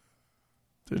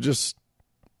 They're just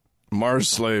Mars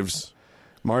slaves.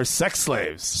 Mars sex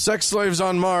slaves. Sex slaves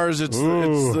on Mars. It's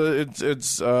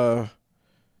got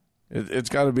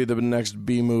to be the next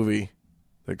B movie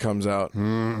that comes out.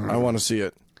 I want to see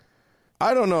it.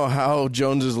 I don't know how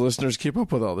Jones's listeners keep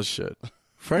up with all this shit.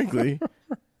 Frankly.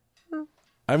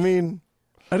 I mean,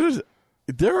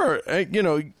 there are,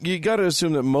 you got to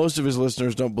assume that most of his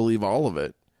listeners don't believe all of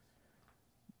it.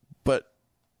 But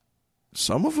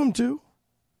some of them do.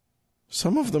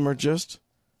 Some of them are just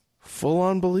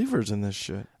full-on believers in this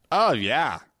shit. Oh,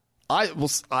 yeah.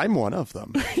 I'm one of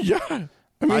them. Yeah.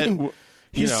 I mean,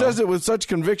 he says it with such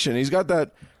conviction. He's got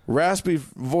that raspy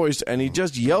voice, and he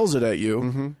just yells it at you.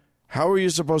 Mm-hmm. How are you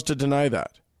supposed to deny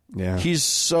that? Yeah. He's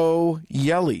so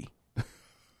yelly.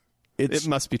 It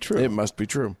must be true. It must be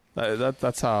true.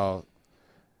 That's how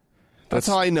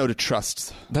I know to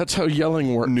trust. That's how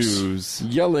yelling works. News.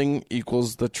 Yelling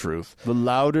equals the truth. The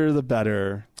louder, the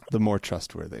better, the more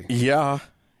trustworthy. Yeah.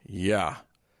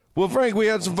 Well, Frank, we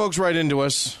had some folks write into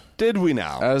us. Did we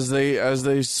now? As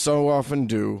they so often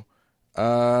do.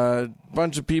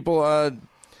 Bunch of people.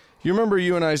 You remember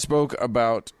you and I spoke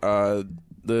about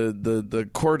the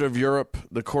Court of Europe,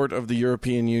 the Court of the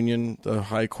European Union, the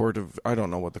High Court of, I don't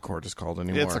know what the court is called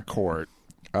anymore. It's a court.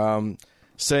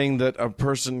 saying that a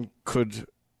person could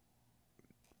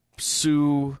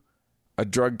sue a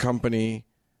drug company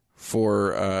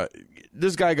for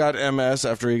this guy got MS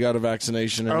after he got a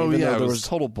vaccination. And it was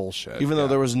total bullshit. Even though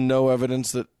there was no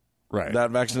evidence that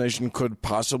that vaccination could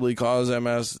possibly cause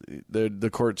MS, the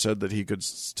court said that he could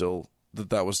still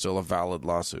that was still a valid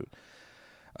lawsuit.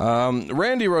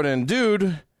 Randy wrote in,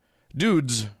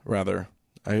 dudes rather.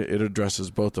 It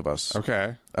addresses both of us.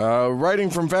 Okay.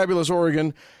 Writing from fabulous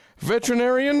Oregon,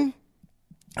 veterinarian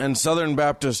and Southern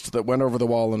Baptist that went over the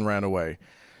wall and ran away.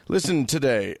 Listened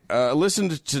today,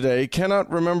 cannot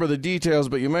remember the details,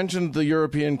 but you mentioned the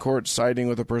European court siding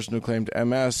with a person who claimed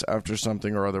MS after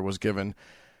something or other was given.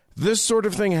 This sort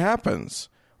of thing happens.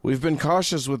 We've been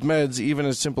cautious with meds, even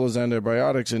as simple as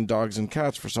antibiotics in dogs and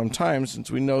cats for some time, since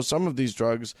we know some of these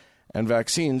drugs and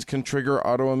vaccines can trigger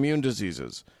autoimmune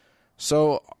diseases.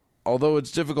 So, although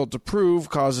it's difficult to prove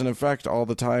cause and effect all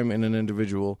the time in an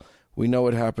individual, we know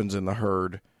it happens in the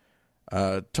herd.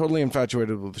 Totally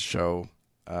infatuated with the show.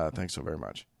 Thanks so very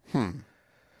much.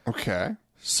 Okay.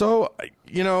 So,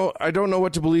 I don't know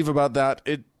what to believe about that.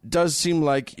 It does seem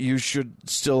like you should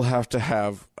still have to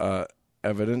have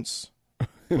evidence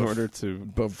in order to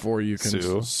before you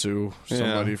can sue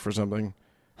somebody for something.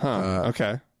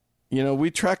 Okay.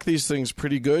 We track these things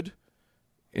pretty good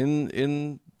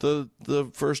in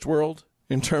the first world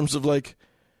in terms of like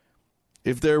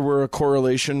if there were a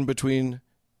correlation between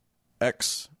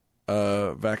X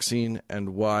vaccine and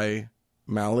Y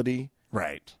malady,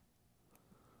 right?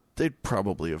 They'd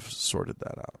probably have sorted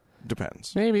that out.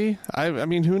 Depends. Maybe. I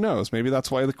mean, who knows? Maybe that's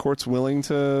why the court's willing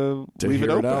to leave it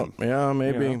open. Out. Yeah,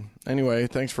 maybe. Anyway,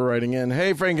 thanks for writing in.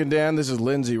 Hey, Frank and Dan, this is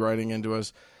Lindsay writing into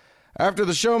us. After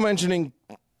the show mentioning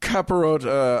Caparot,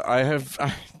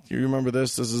 you remember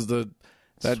this? This is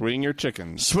Swing your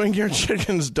chickens. Swing your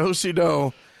chickens,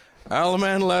 do-si-do.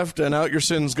 Alaman left and out your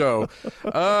sins go.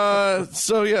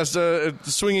 So yes,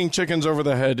 swinging chickens over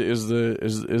the head is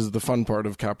the fun part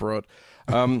of Caparot.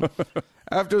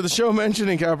 After the show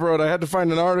mentioning Caparot, I had to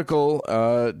find an article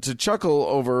to chuckle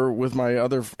over with my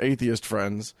other atheist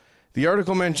friends. The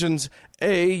article mentions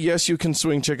A, yes, you can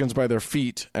swing chickens by their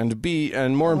feet, and B,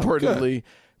 and more importantly,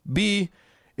 B,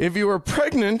 if you are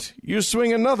pregnant, you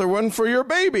swing another one for your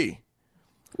baby.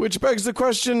 Which begs the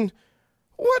question,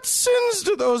 what sins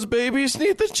do those babies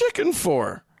need the chicken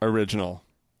for? Original.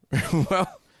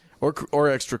 Well, or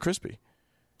extra crispy.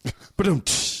 But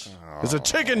it's a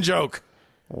chicken joke.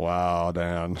 Wow,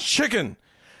 Dan. Chicken.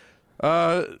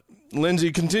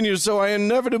 Lindsay continues, so I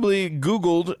inevitably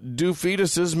Googled, do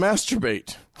fetuses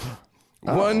masturbate?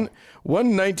 One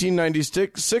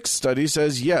 1996 study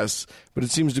says yes, but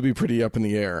it seems to be pretty up in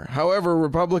the air. However,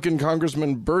 Republican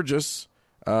Congressman Burgess,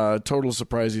 total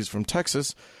surprise he's from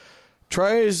Texas,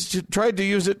 tried to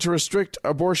use it to restrict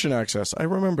abortion access. I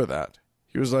remember that.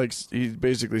 He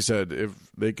basically said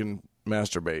if they can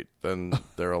masturbate, then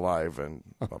they're alive and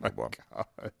blah, blah, blah.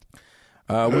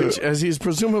 Which, as he's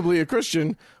presumably a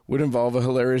Christian, would involve a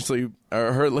hilariously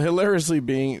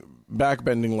being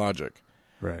backbending logic.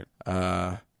 Right.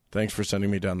 Thanks for sending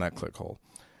me down that click hole.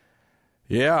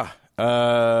 Yeah.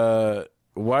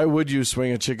 Why would you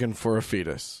swing a chicken for a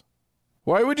fetus?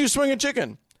 Why would you swing a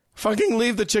chicken? Fucking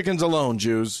leave the chickens alone,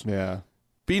 Jews. Yeah.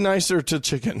 Be nicer to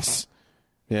chickens.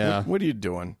 Yeah. What are you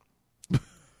doing?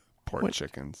 Poor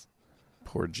chickens.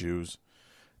 Poor Jews.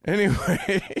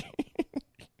 Anyway.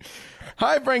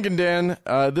 Hi, Frank and Dan.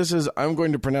 This is, I'm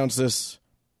going to pronounce this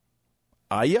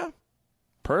Aya?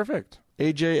 Perfect.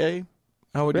 AJA?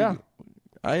 How would you?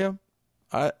 Aya?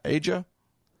 Aja?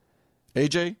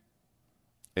 AJ?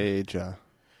 Aja.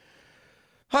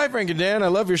 Hi, Frank and Dan. I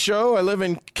love your show. I live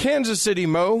in Kansas City,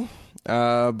 Mo,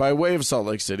 by way of Salt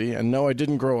Lake City. And no, I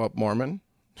didn't grow up Mormon.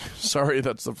 Sorry,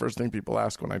 that's the first thing people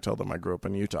ask when I tell them I grew up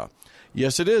in Utah.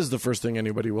 Yes, it is the first thing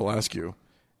anybody will ask you.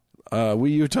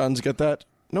 We Utahns get that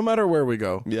no matter where we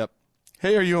go. Yep.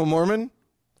 Hey, are you a Mormon?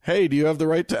 Hey, do you have the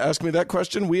right to ask me that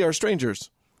question? We are strangers.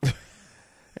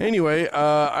 Anyway,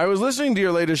 I was listening to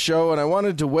your latest show, and I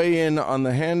wanted to weigh in on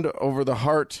the hand over the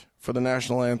heart for the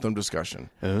national anthem discussion.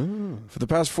 Oh. For the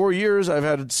past 4 years, I've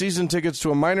had season tickets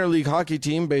to a minor league hockey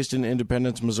team based in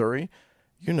Independence, Missouri.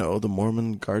 You know, the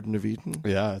Mormon Garden of Eden.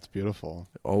 Yeah, it's beautiful.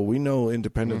 Oh, we know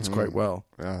Independence quite well.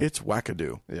 Yeah. It's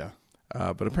wackadoo. Yeah.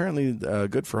 But apparently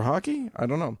good for hockey? I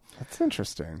don't know. That's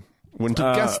interesting. Wouldn't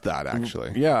have guessed that,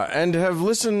 actually. Yeah, and have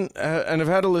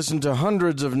had to listen to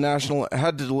hundreds of national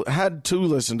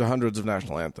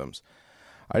anthems.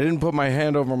 I didn't put my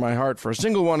hand over my heart for a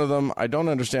single one of them. I don't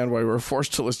understand why we were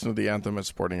forced to listen to the anthem at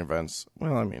sporting events.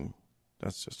 Well, I mean,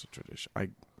 that's just a tradition.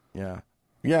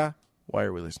 Yeah. Why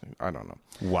are we listening? I don't know.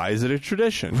 Why is it a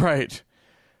tradition? Right.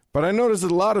 But I noticed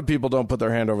that a lot of people don't put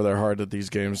their hand over their heart at these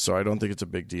games, so I don't think it's a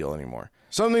big deal anymore.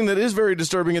 Something that is very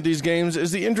disturbing at these games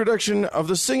is the introduction of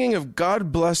the singing of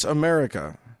God Bless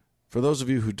America. For those of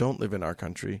you who don't live in our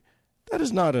country, that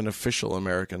is not an official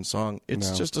American song.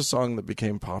 It's just a song that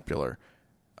became popular.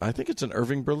 I think it's an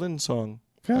Irving Berlin song,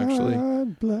 actually.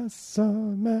 God bless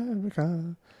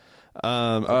America.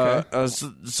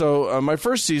 My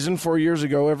first season 4 years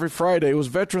ago, every Friday was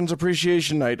Veterans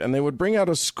Appreciation Night, and they would bring out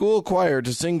a school choir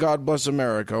to sing God Bless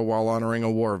America while honoring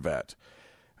a war vet.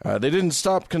 They didn't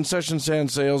stop concession stand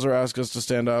sales or ask us to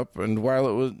stand up, and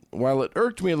while it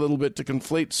irked me a little bit to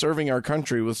conflate serving our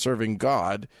country with serving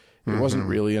God, it wasn't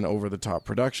really an over-the-top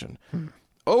production.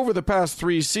 Over the past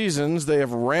 3 seasons, they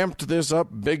have ramped this up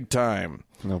big time.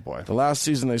 Oh, boy. The last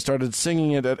season, they started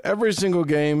singing it at every single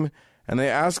game, and they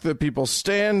ask that people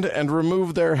stand and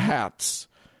remove their hats.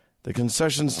 The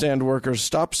concession stand workers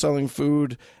stop selling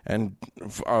food and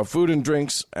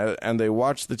drinks, and they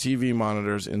watch the TV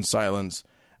monitors in silence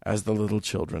as the little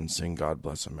children sing God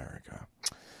Bless America.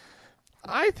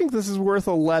 I think this is worth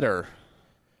a letter.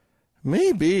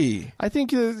 Maybe. I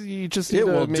think you just... It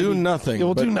will do nothing. It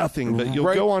will do nothing, but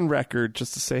you'll go on record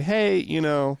just to say, hey,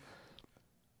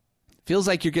 feels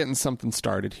like you're getting something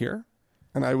started here.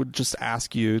 And I would just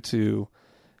ask you to,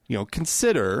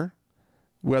 consider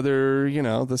whether,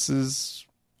 this is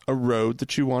a road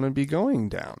that you want to be going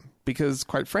down. Because,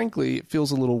 quite frankly, it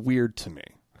feels a little weird to me.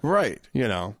 Right.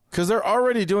 Because they're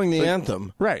already doing the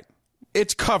anthem. Right.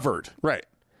 It's covered. Right.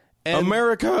 And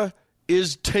America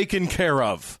is taken care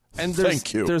of. And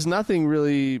thank you. There's nothing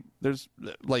really... You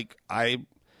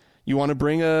want to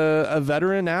bring a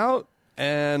veteran out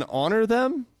and honor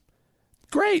them?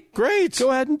 Great. Go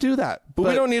ahead and do that. But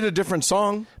we don't need a different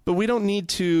song. But we don't need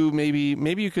to,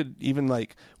 maybe you could even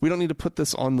we don't need to put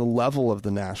this on the level of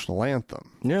the national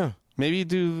anthem. Yeah. Maybe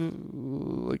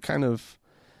do kind of,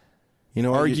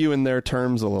 argue in their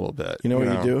terms a little bit. You know what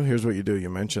you do? Here's what you do. You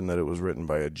mention that it was written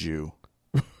by a Jew.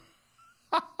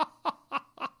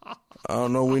 I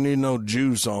don't know. We need no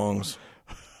Jew songs.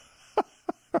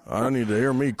 I don't need to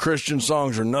hear me Christian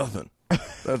songs or nothing.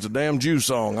 That's a damn Jew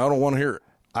song. I don't want to hear it.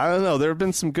 I don't know. There have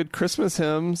been some good Christmas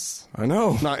hymns. I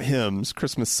know. Not hymns,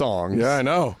 Christmas songs. Yeah, I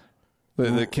know.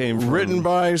 That came from... Written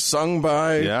by, sung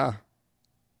by. Yeah.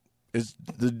 It's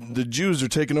the Jews are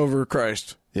taking over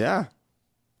Christ. Yeah.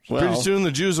 Well, pretty soon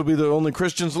the Jews will be the only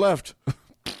Christians left.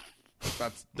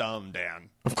 That's dumb,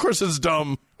 Dan. Of course it's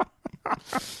dumb.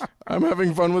 I'm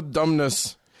having fun with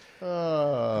dumbness.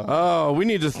 We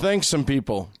need to thank some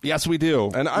people. Yes, we do.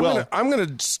 And I'm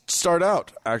gonna start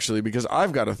out, actually, because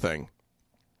I've got a thing.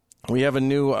 We have a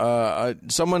new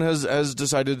someone has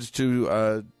decided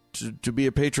to be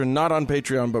a patron, not on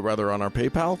Patreon, but rather on our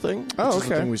PayPal thing. Which is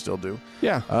the thing we still do.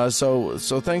 Yeah. So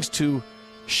thanks to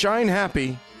Shine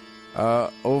Happy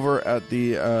over at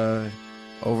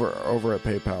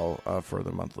PayPal for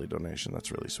the monthly donation.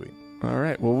 That's really sweet. All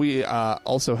right. Well, we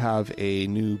also have a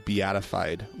new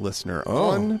Beatified listener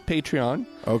on Patreon.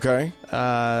 Okay.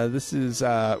 This is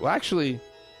actually,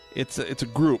 it's a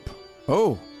group.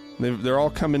 Oh. They're all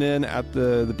coming in at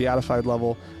the Beatified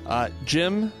level.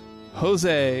 Jim,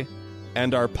 Jose,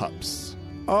 and our pups.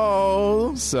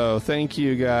 Oh. So thank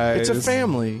you, guys. It's a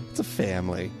family. It's a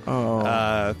family.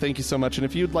 Oh. Thank you so much. And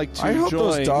if you'd like to I hope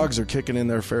join... those dogs are kicking in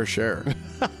their fair share.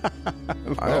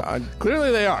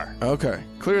 Clearly they are. Okay.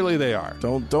 Clearly they are.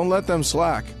 Don't let them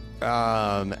slack.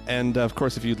 And, of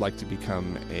course, if you'd like to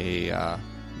become a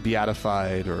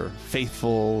Beatified or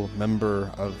faithful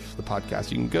member of the podcast,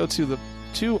 you can go to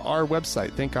our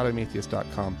website,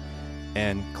 thankgodimatheist.com,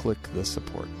 and click the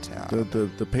support tab.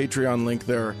 The Patreon link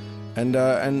there. And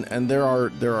there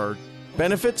are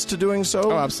benefits to doing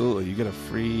so. Oh, absolutely! You get a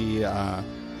free, a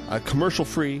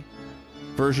commercial-free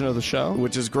version of the show,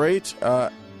 which is great.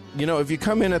 If you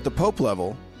come in at the Pope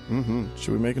level,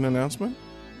 should we make an announcement?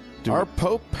 Our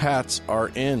Pope hats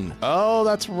are in. Oh,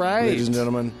 that's right, ladies and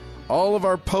gentlemen. All of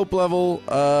our Pope level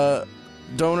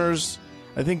donors.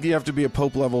 I think you have to be a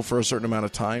Pope level for a certain amount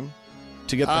of time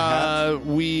to get the hat.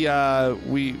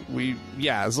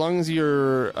 As long as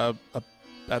you're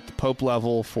at the Pope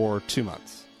level for 2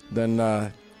 months,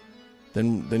 then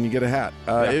you get a hat.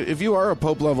 If you are a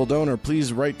Pope level donor,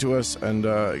 please write to us and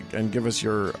give us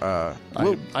your.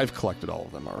 I've collected all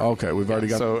of them already. Okay, we've already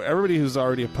got. So everybody who's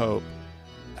already a Pope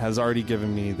has already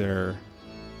given me their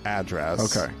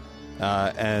address. Okay,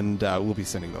 and we'll be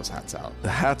sending those hats out. The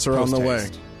hats are on the way.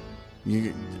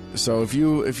 So if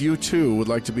you too would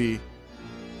like to be,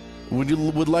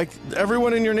 would like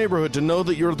everyone in your neighborhood to know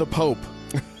that you're the Pope.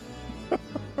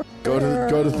 Go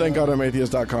to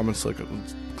thankgodimatheist.com and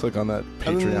click on that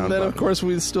Patreon And then, button. of course,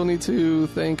 we still need to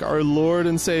thank our Lord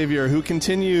and Savior, who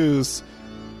continues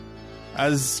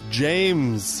as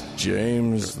James.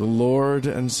 James, the Lord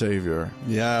and Savior.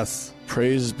 Yes.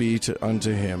 Praise be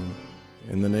unto him.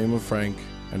 In the name of Frank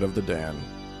and of the Dan.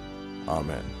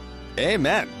 Amen.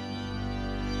 Amen.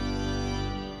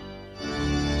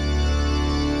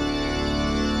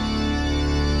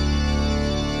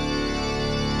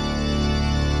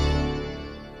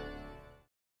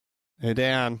 Hey,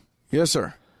 Dan. Yes,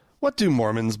 sir. What do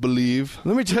Mormons believe?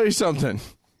 Let me tell you something.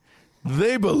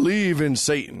 They believe in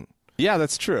Satan. Yeah,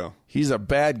 that's true. He's a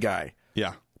bad guy.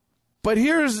 Yeah. But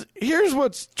here's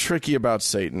what's tricky about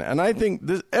Satan. And I think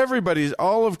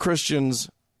all of Christianity's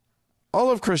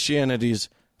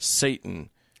Satan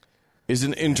is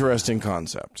an interesting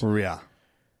concept. Yeah.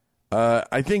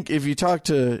 I think if you talk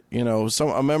to,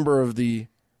 a member of the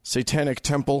Satanic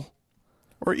Temple,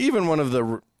 or even one of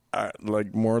the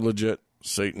more legit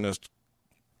Satanist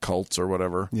cults or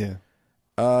whatever, Yeah.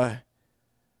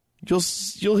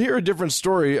 you'll hear a different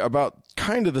story about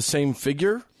kind of the same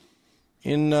figure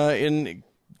in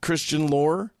Christian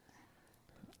lore.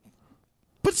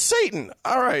 But Satan,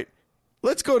 all right,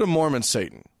 let's go to Mormon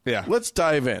Satan. Yeah. Let's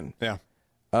dive in. Yeah.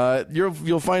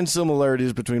 You'll find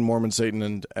similarities between Mormon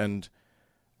Satan and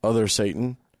other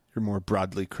Satan. You're more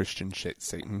broadly Christian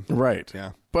Satan. Right.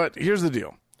 Yeah. But here's the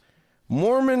deal.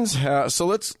 Mormons have... So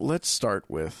let's start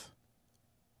with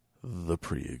the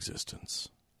pre-existence.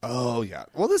 Oh, yeah.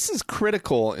 Well, this is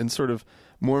critical in sort of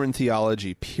Mormon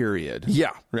theology, period.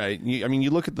 Yeah. Right? You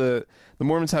look at the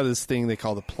Mormons have this thing they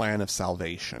call the plan of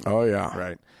salvation. Oh, yeah.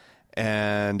 Right?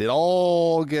 And it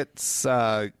all gets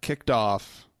kicked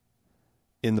off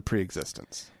in the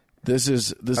pre-existence. This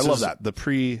I love that. The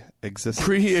pre-existence.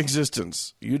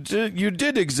 Pre-existence. You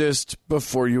did exist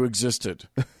before you existed.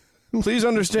 Please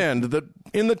understand that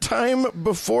in the time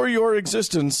before your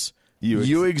existence,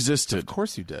 you existed. Of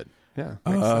course you did. Yeah.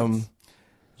 Makes sense.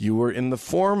 You were in the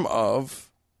form of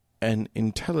an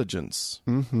intelligence.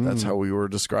 Mm-hmm. That's how we were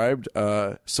described.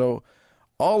 So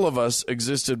all of us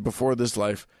existed before this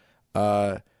life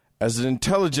as an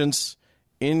intelligence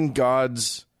in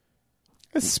God's...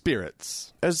 As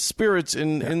spirits. As spirits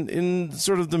in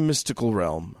sort of the mystical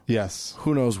realm. Yes.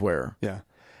 Who knows where. Yeah.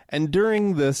 And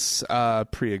during this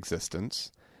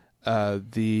pre-existence,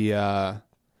 there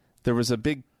was a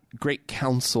great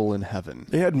council in heaven.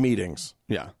 They had meetings.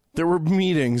 Yeah. There were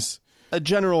meetings. A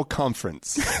general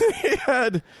conference. They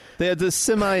had the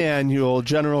semi-annual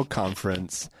general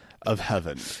conference of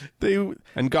heaven.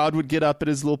 And God would get up at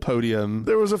his little podium.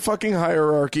 There was a fucking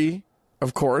hierarchy,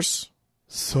 of course.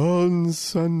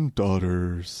 Sons and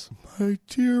daughters. My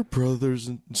dear brothers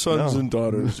and sons and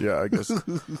daughters. Yeah, I guess.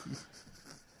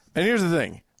 And here's the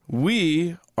thing.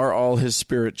 We are all his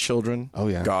spirit children. Oh,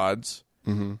 yeah. Gods.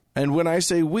 Mm-hmm. And when I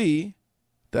say we,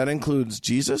 that includes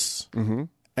Jesus. Mm-hmm.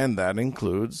 And that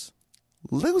includes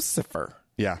Lucifer.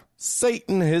 Yeah.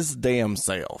 Satan his damn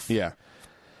self. Yeah.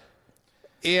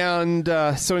 And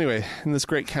so anyway, in this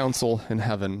great council in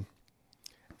heaven.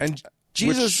 And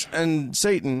Jesus and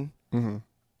Satan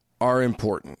are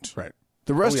important. Right.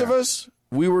 The rest of us,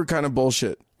 we were kind of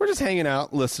bullshit. We're just hanging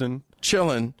out, listening.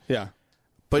 Chilling. Yeah.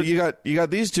 But you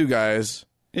got these two guys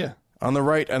on the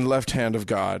right and left hand of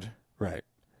God. Right.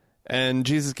 And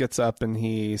Jesus gets up and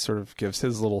he sort of gives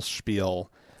his little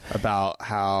spiel about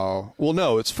how... Well,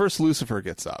 no, it's first Lucifer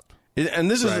gets up.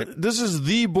 And this is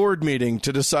the board meeting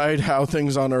to decide how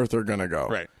things on Earth are going to go.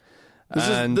 Right.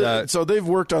 So they've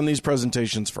worked on these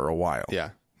presentations for a while. Yeah.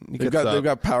 They've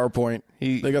got PowerPoint.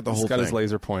 They got the whole thing. He's got his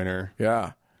laser pointer.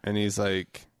 Yeah. And he's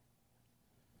like,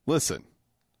 listen,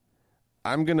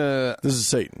 this is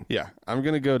Satan. Yeah. I'm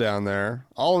going to go down there.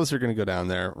 All of us are going to go down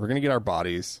there. We're going to get our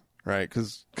bodies, right?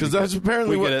 Because that's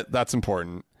apparently we get it. That's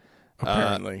important.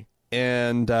 Apparently.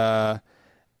 And I'm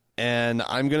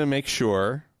going to make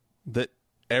sure that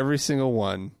every single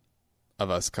one of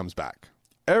us comes back.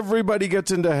 Everybody gets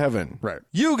into heaven. Right.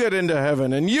 You get into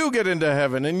heaven, and you get into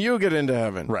heaven, and you get into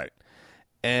heaven. Right.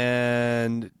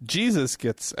 And Jesus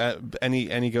gets, and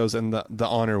he goes, and the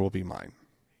honor will be mine.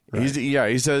 Right?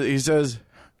 He says,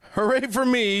 hooray for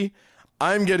me,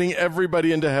 I'm getting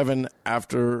everybody into heaven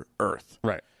after earth.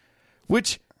 Right.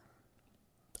 Which,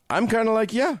 I'm kind of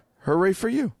like, yeah, hooray for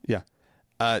you. Yeah.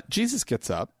 Jesus gets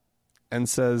up and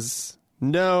says,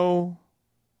 no,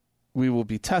 we will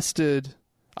be tested.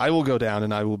 I will go down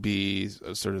and I will be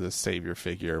sort of the savior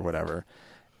figure or whatever.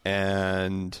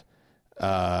 And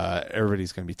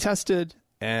everybody's going to be tested,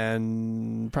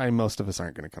 and probably most of us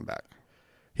aren't going to come back.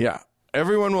 Yeah.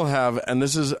 Everyone will have, and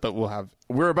this is... But we'll have...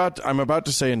 I'm about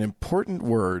to say an important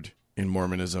word in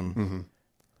Mormonism.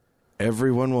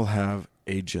 everyone will have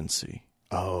agency.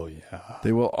 Oh, yeah.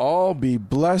 They will all be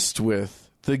blessed with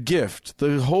the gift,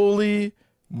 the holy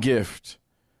gift,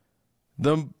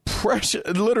 the precious.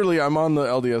 Literally, I'm on the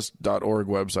LDS.org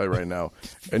website right now,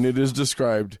 and it is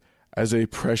described as a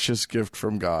precious gift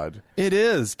from God. It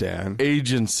is, Dan.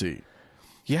 Agency.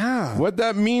 Yeah. What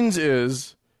that means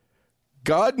is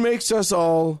God makes us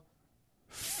all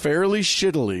fairly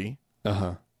shittily.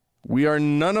 Uh-huh. We are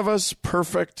none of us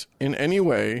perfect in any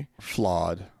way.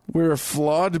 Flawed. We're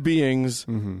flawed beings.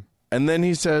 Mm-hmm. And then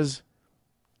he says,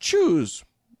 choose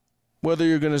whether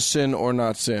you're going to sin or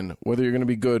not sin, whether you're going to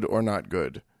be good or not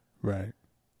good. Right.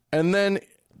 And then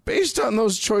based on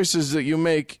those choices that you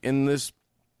make in this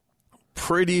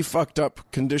pretty fucked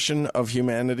up condition of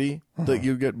humanity that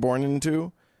you get born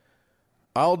into,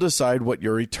 I'll decide what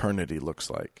your eternity looks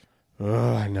like.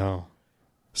 Oh, I know.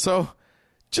 So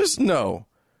just know,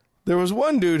 there was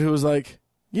one dude who was like,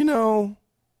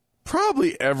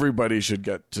 probably everybody should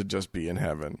get to just be in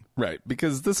heaven. Right.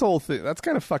 Because this whole thing, that's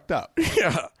kind of fucked up.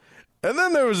 Yeah. And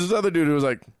then there was this other dude who was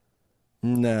like,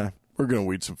 nah, we're going to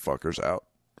weed some fuckers out.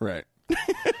 Right.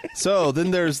 So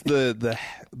then there's the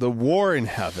war in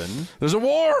heaven. There's a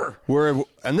war.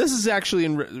 And this is actually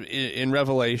in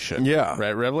Revelation. Yeah.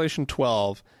 Right. Revelation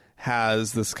 12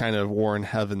 has this kind of war in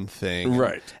heaven thing.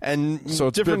 Right. And so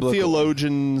it's different biblical.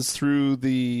 theologians through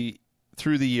the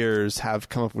years have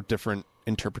come up with different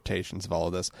interpretations of all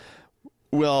of this.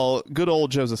 Well, good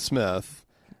old Joseph Smith,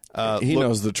 he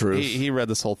knows the truth. He read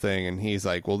this whole thing and he's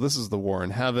like, well, this is the war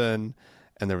in heaven.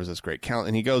 And there was this great count,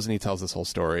 and he goes and he tells this whole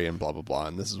story and blah, blah, blah.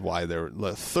 And this is why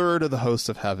the third of the hosts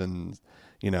of heaven,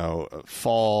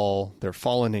 fall. They're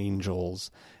fallen angels.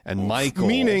 And Michael.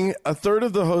 Meaning a third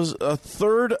of the host, a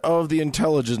third of the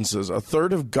intelligences, a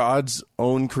third of God's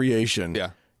own creation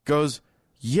goes,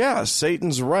 yeah,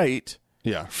 Satan's right.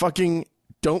 Yeah. Fucking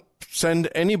don't send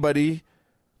anybody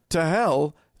to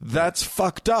hell. That's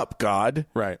fucked up, God.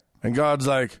 Right. And God's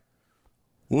like,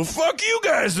 well, fuck you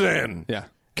guys then. Yeah.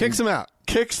 Kicks him out.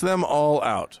 Kicks them all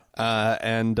out.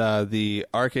 And the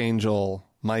archangel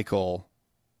Michael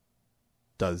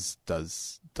does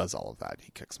all of that.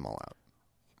 He kicks them all out.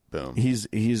 Boom.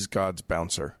 He's God's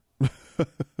bouncer.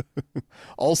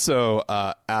 Also,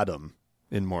 Adam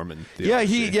in Mormon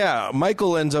theology.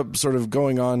 Michael ends up sort of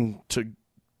going on to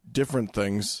different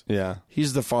things. Yeah.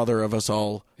 He's the father of us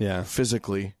all. Yeah.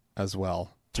 Physically As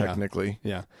well. technically.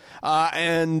 Yeah.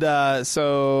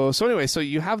 So anyway, so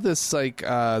you have this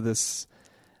this.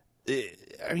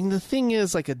 I mean, the thing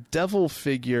is, like, a devil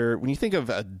figure. When you think of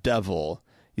a devil,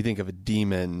 you think of a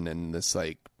demon and this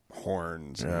like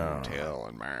horns and tail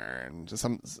and just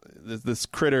this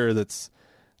critter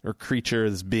or creature,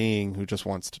 this being who just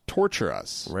wants to torture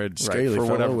us. Red scaly for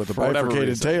fellow whatever, with a for whatever bifurcated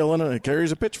reason. tail and it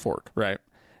carries a pitchfork. Right.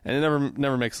 And it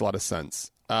never makes a lot of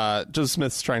sense. Joseph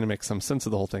Smith's trying to make some sense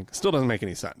of the whole thing. Still doesn't make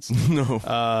any sense. No.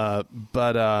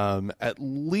 But at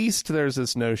least there's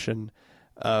this notion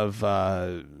of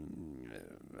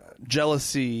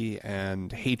jealousy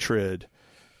and hatred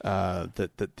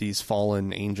that these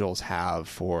fallen angels have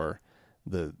for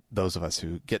those of us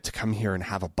who get to come here and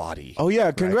have a body. Oh,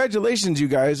 yeah. Congratulations, you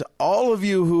guys. All of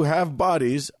you who have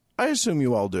bodies. I assume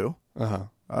you all do.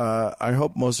 Uh-huh. I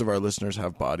hope most of our listeners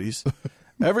have bodies.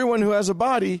 Everyone who has a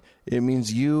body, it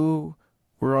means you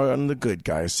were on the good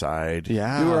guy's side.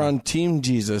 Yeah. You were on Team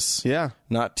Jesus. Yeah.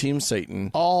 Not Team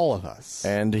Satan. All of us.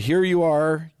 And here you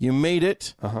are. You made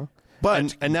it. Uh-huh.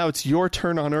 But And now it's your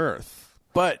turn on Earth.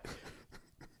 But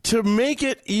to make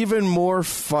it even more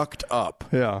fucked up,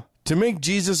 Yeah. to make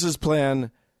Jesus'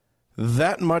 plan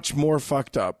that much more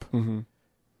fucked up,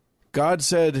 God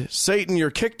said, Satan, you're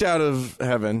kicked out of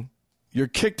heaven. You're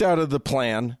kicked out of the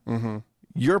plan.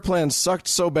 Your plan sucked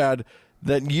so bad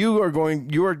that you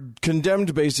are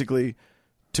condemned basically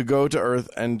to go to earth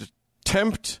and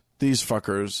tempt these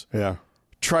fuckers. Yeah.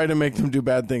 Try to make them do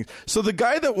bad things. So the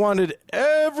guy that wanted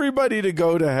everybody to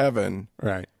go to heaven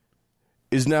Right.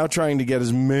 is now trying to get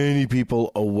as many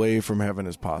people away from heaven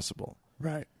as possible.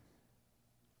 Right.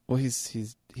 Well,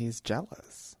 he's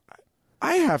jealous.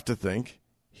 I have to think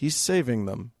he's saving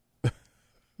them.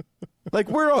 Like,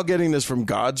 we're all getting this from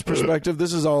God's perspective.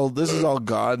 This is all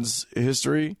God's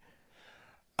history.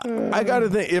 I got to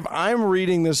think, if I'm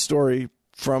reading this story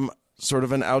from sort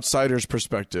of an outsider's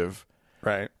perspective,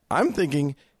 Right. I'm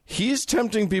thinking he's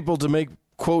tempting people to make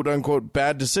quote unquote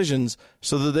bad decisions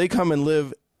so that they come and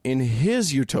live in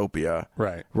his utopia,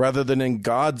 Right. rather than in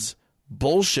God's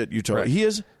bullshit utopia. Right. He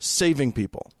is saving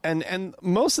people. And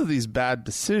most of these bad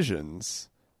decisions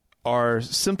are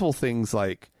simple things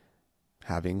like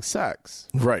having sex.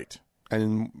 Right. And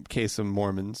in case of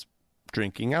Mormons,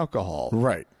 drinking alcohol.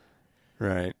 Right.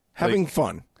 Right. Having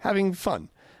fun. having fun.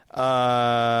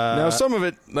 Now, some of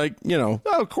it, like, you know,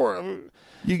 of course,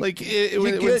 you get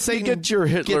your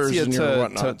Hitlers and your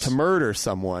whatnots to murder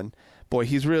someone. Boy,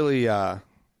 he's really.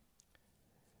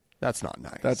 That's not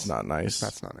nice. That's not nice.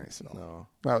 That's not nice at all.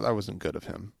 No, that wasn't good of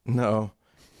him. No,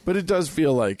 but it does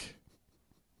feel like,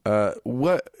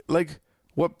 what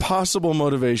possible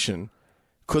motivation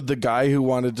could the guy who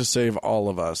wanted to save all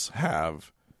of us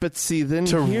have? But see, then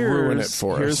to ruin it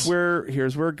for us.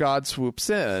 Here's where God swoops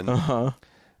in.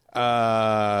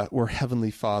 Where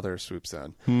Heavenly Father swoops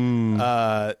in.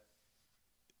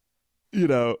 You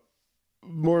know,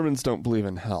 Mormons don't believe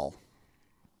in hell.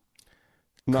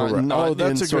 Not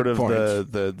that's in a sort good of point.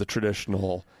 the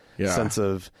traditional sense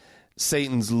of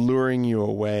Satan's luring you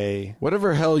away.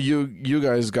 Whatever hell you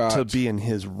guys got to be in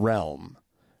his realm,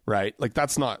 right? Like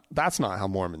that's not how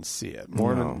Mormons see it.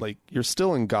 Like you're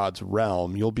still in God's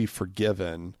realm. You'll be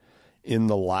forgiven in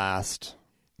the last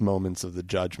moments of the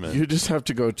judgment. You just have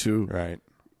to go to right.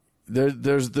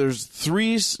 There's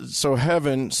three. So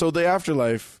heaven. So the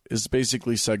afterlife is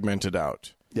basically segmented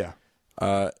out. Yeah.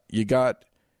 You got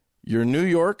your New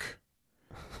York,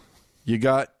 you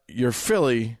got your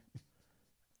Philly,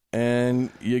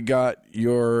 and you got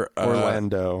your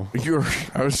Orlando. You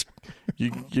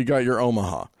got your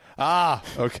Omaha. Ah,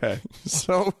 okay.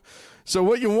 So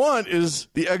what you want is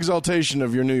the exaltation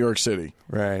of your New York City,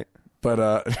 right? But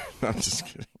I'm just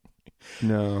kidding.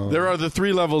 No, there are the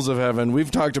three levels of heaven.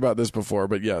 We've talked about this before,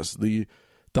 but yes, the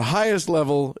highest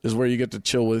level is where you get to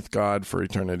chill with God for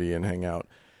eternity and hang out.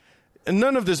 And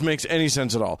none of this makes any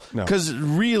sense at all. Because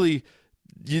really,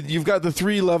 you've got the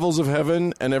three levels of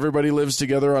heaven, and everybody lives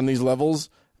together on these levels.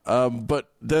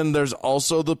 But then there's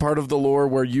also the part of the lore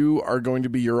where you are going to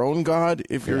be your own God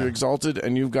if you're exalted,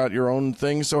 and you've got your own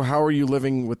thing. So how are you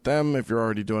living with them if you're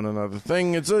already doing another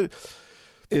thing? The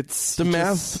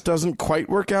math doesn't quite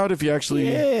work out if you actually.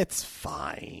 It's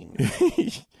fine.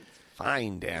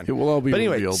 Fine, Dan. It will all be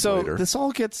revealed later. So this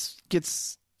all gets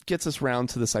us round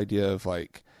to this idea of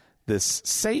like this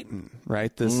Satan,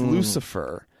 right? This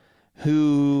Lucifer,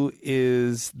 who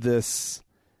is this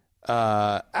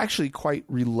actually quite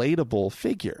relatable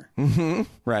figure,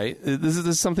 right? This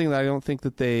is something that I don't think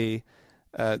that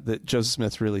that Joseph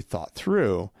Smith really thought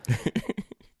through.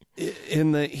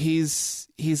 In that he's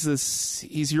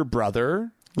your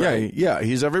brother, right? Yeah,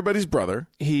 he's everybody's brother.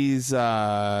 He's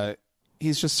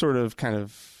just sort of kind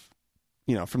of,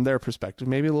 you know, from their perspective,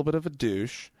 maybe a little bit of a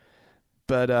douche,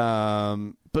 but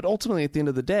ultimately at the end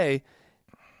of the day,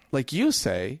 like you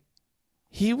say,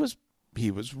 he was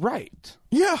right.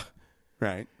 Yeah.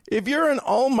 Right. If you're an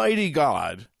almighty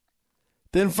God,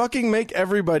 then fucking make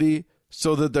everybody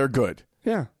so that they're good.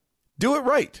 Yeah. Do it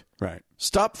right. Right.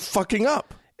 Stop fucking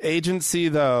up. Agency,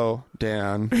 though,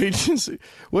 Dan. Agency.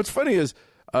 What's funny is,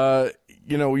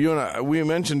 you know, you and I, we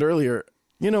mentioned earlier,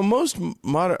 you know,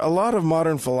 a lot of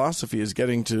modern philosophy is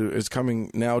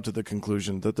coming now to the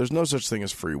conclusion that there's no such thing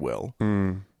as free will.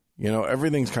 You know,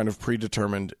 everything's kind of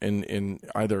predetermined in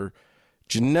either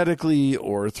genetically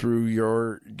or through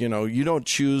your, you know, you don't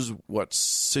choose what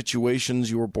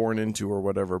situations you were born into or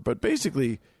whatever, but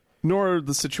basically, nor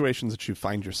the situations that you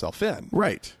find yourself in.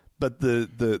 Right. But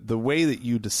the way that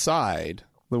you decide,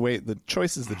 the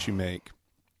choices that you make,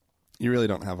 you really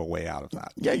don't have a way out of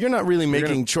that. Yeah, you're not really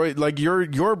making choice. Like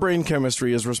your brain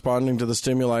chemistry is responding to the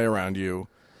stimuli around you.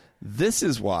 This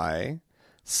is why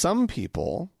some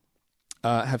people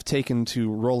have taken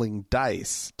to rolling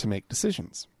dice to make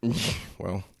decisions.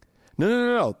 Well,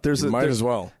 no. Might as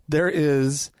well. There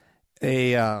is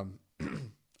a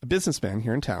businessman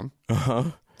here in town.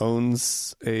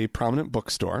 Owns a prominent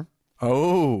bookstore.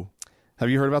 Oh. Have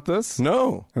you heard about this?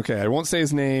 No. Okay, I won't say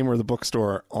his name or the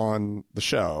bookstore on the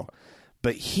show,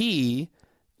 but he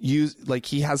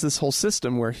has this whole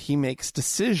system where he makes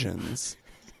decisions.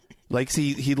 Like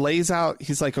he lays out,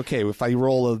 he's like, okay, if I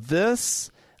roll a this,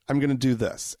 I'm going to do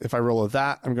this. If I roll a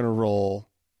that, I'm going to roll,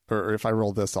 or if I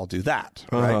roll this, I'll do that.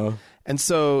 Right. And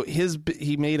so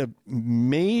he made a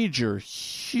major,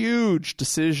 huge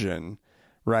decision,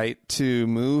 right, to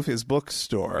move his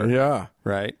bookstore. Yeah.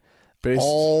 Right.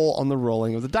 All on the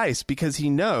rolling of the dice, because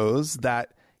he knows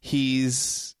that he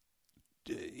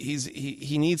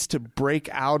needs to break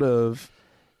out of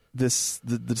the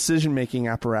decision making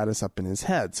apparatus up in his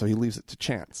head, so he leaves it to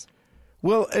chance.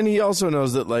 Well, and he also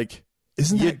knows that, like,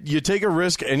 you take a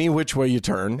risk any which way you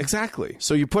turn. Exactly.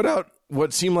 So you put out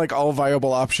what seem like all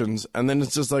viable options, and then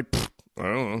it's just like, I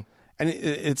don't know. And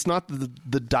it's not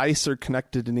the dice are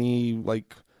connected to any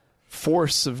like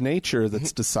force of nature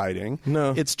that's deciding.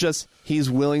 No. It's just he's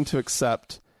willing to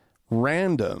accept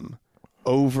random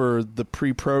over the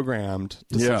pre-programmed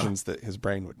decisions that his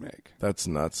brain would make. That's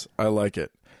nuts. I like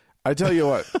it. I tell you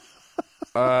what,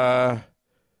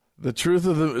 the truth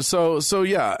of the so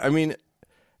yeah. I mean,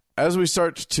 as we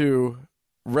start to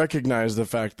recognize the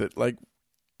fact that, like,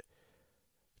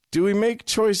 do we make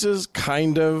choices?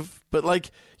 Kind of, but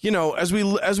like, you know, as we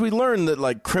learn that,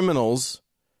 like, criminals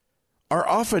are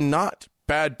often not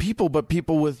bad people, but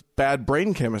people with bad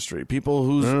brain chemistry, people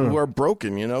who are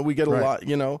broken. You know, we get a lot.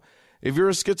 You know, if you're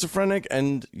a schizophrenic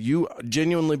and you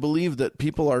genuinely believe that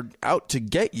people are out to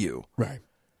get you, Right.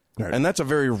 and that's a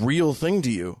very real thing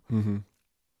to you,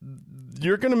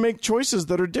 you're going to make choices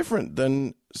that are different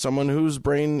than someone whose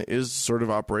brain is sort of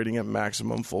operating at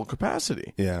maximum full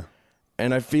capacity. Yeah.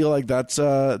 And I feel like that's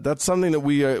something that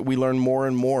we learn more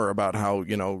and more about, how,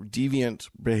 you know, deviant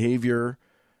behavior,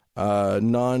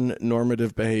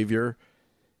 non-normative behavior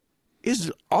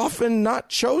is often not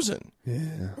chosen.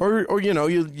 Yeah. Or you know,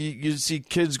 you see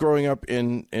kids growing up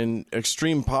in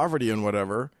extreme poverty and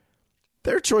whatever.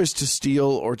 Their choice to steal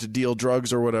or to deal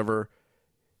drugs or whatever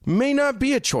may not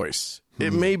be a choice.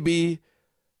 It may be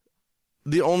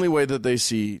the only way that they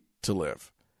see to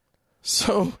live.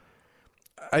 So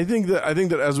I think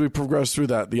that as we progress through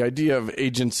that, the idea of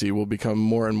agency will become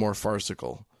more and more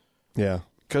farcical. Yeah.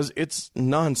 Because it's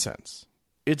nonsense.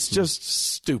 It's just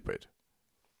stupid.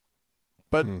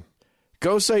 But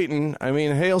go Satan. I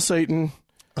mean, hail Satan.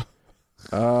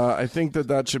 I think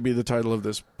that should be the title of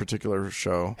this particular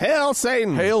show. Hail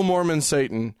Satan! Hail Mormon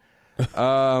Satan.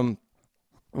 And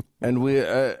we,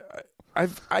 yeah,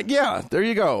 there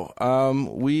you go.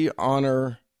 We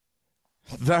honor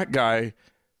that guy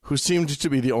who seemed to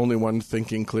be the only one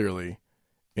thinking clearly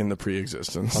in the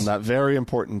pre-existence. On that very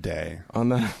important day. On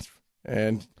that,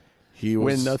 and he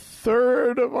was... When a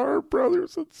third of our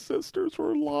brothers and sisters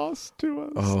were lost to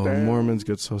us. Oh, Dan. Mormons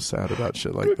get so sad about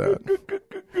shit like that.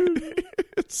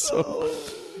 It's so...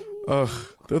 Ugh,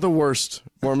 they're the worst.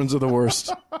 Mormons are the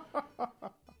worst.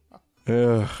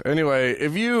 Anyway,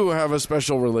 if you have a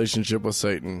special relationship with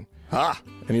Satan and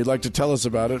you'd like to tell us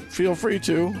about it, feel free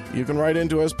to. You can write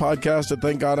into us,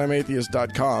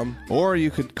 podcast@thankgodimatheist.com. Or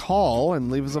you could call and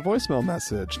leave us a voicemail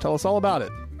message. Tell us all about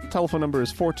it. Telephone number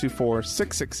is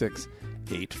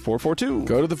 424-666-8442.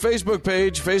 Go to the Facebook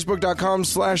page,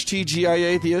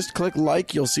 facebook.com/TGIAtheist. Click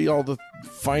like. You'll see all the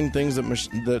fine things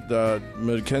that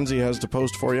Mackenzie has to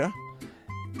post for you.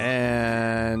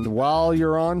 And while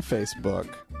you're on Facebook,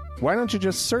 why don't you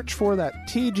just search for that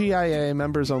TGIA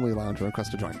Members Only Lounge and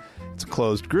request to join? It's a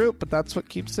closed group, but that's what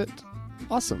keeps it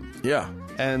awesome. Yeah.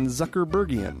 And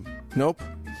Zuckerbergian. Nope,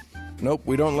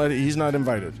 we don't let it. He's not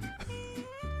invited.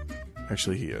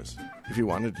 Actually, he is. If he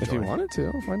wanted to If join. he wanted to,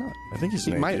 why not? I think he's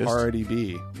He an might atheist. already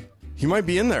be He might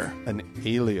be in there. an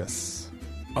alias.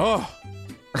 Oh.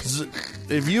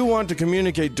 If you want to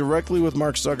communicate directly with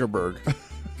Mark Zuckerberg,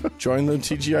 join the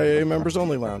TGIA Members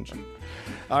Only Lounge.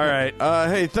 All right.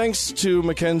 Hey, thanks to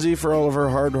Mackenzie for all of her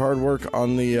hard work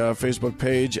on the Facebook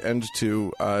page, and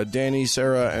to Danny,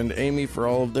 Sarah, and Amy for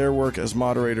all of their work as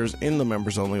moderators in the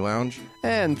Members Only Lounge.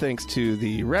 And thanks to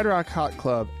the Red Rock Hot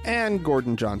Club and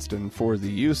Gordon Johnston for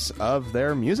the use of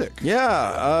their music.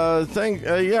 Yeah.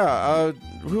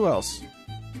 Who else?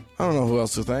 I don't know who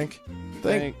else to thank.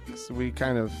 Thanks.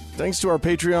 Thanks to our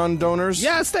Patreon donors.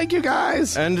 Yes, thank you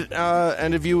guys. And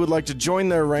if you would like to join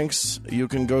their ranks, you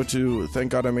can go to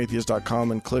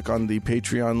thankgodimatheist.com and click on the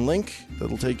Patreon link.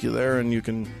 That'll take you there, and you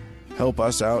can help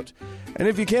us out. And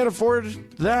if you can't afford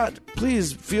that,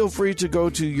 please feel free to go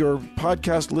to your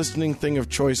podcast listening thing of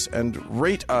choice and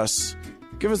rate us.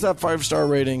 Give us that 5-star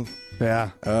rating.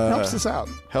 Yeah. Helps us out.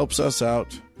 Helps us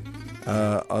out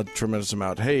a tremendous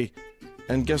amount. Hey,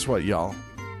 and guess what, y'all?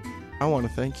 I want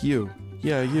to thank you.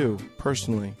 Yeah, you,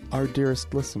 personally. Our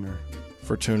dearest listener.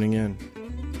 For tuning in.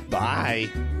 Bye.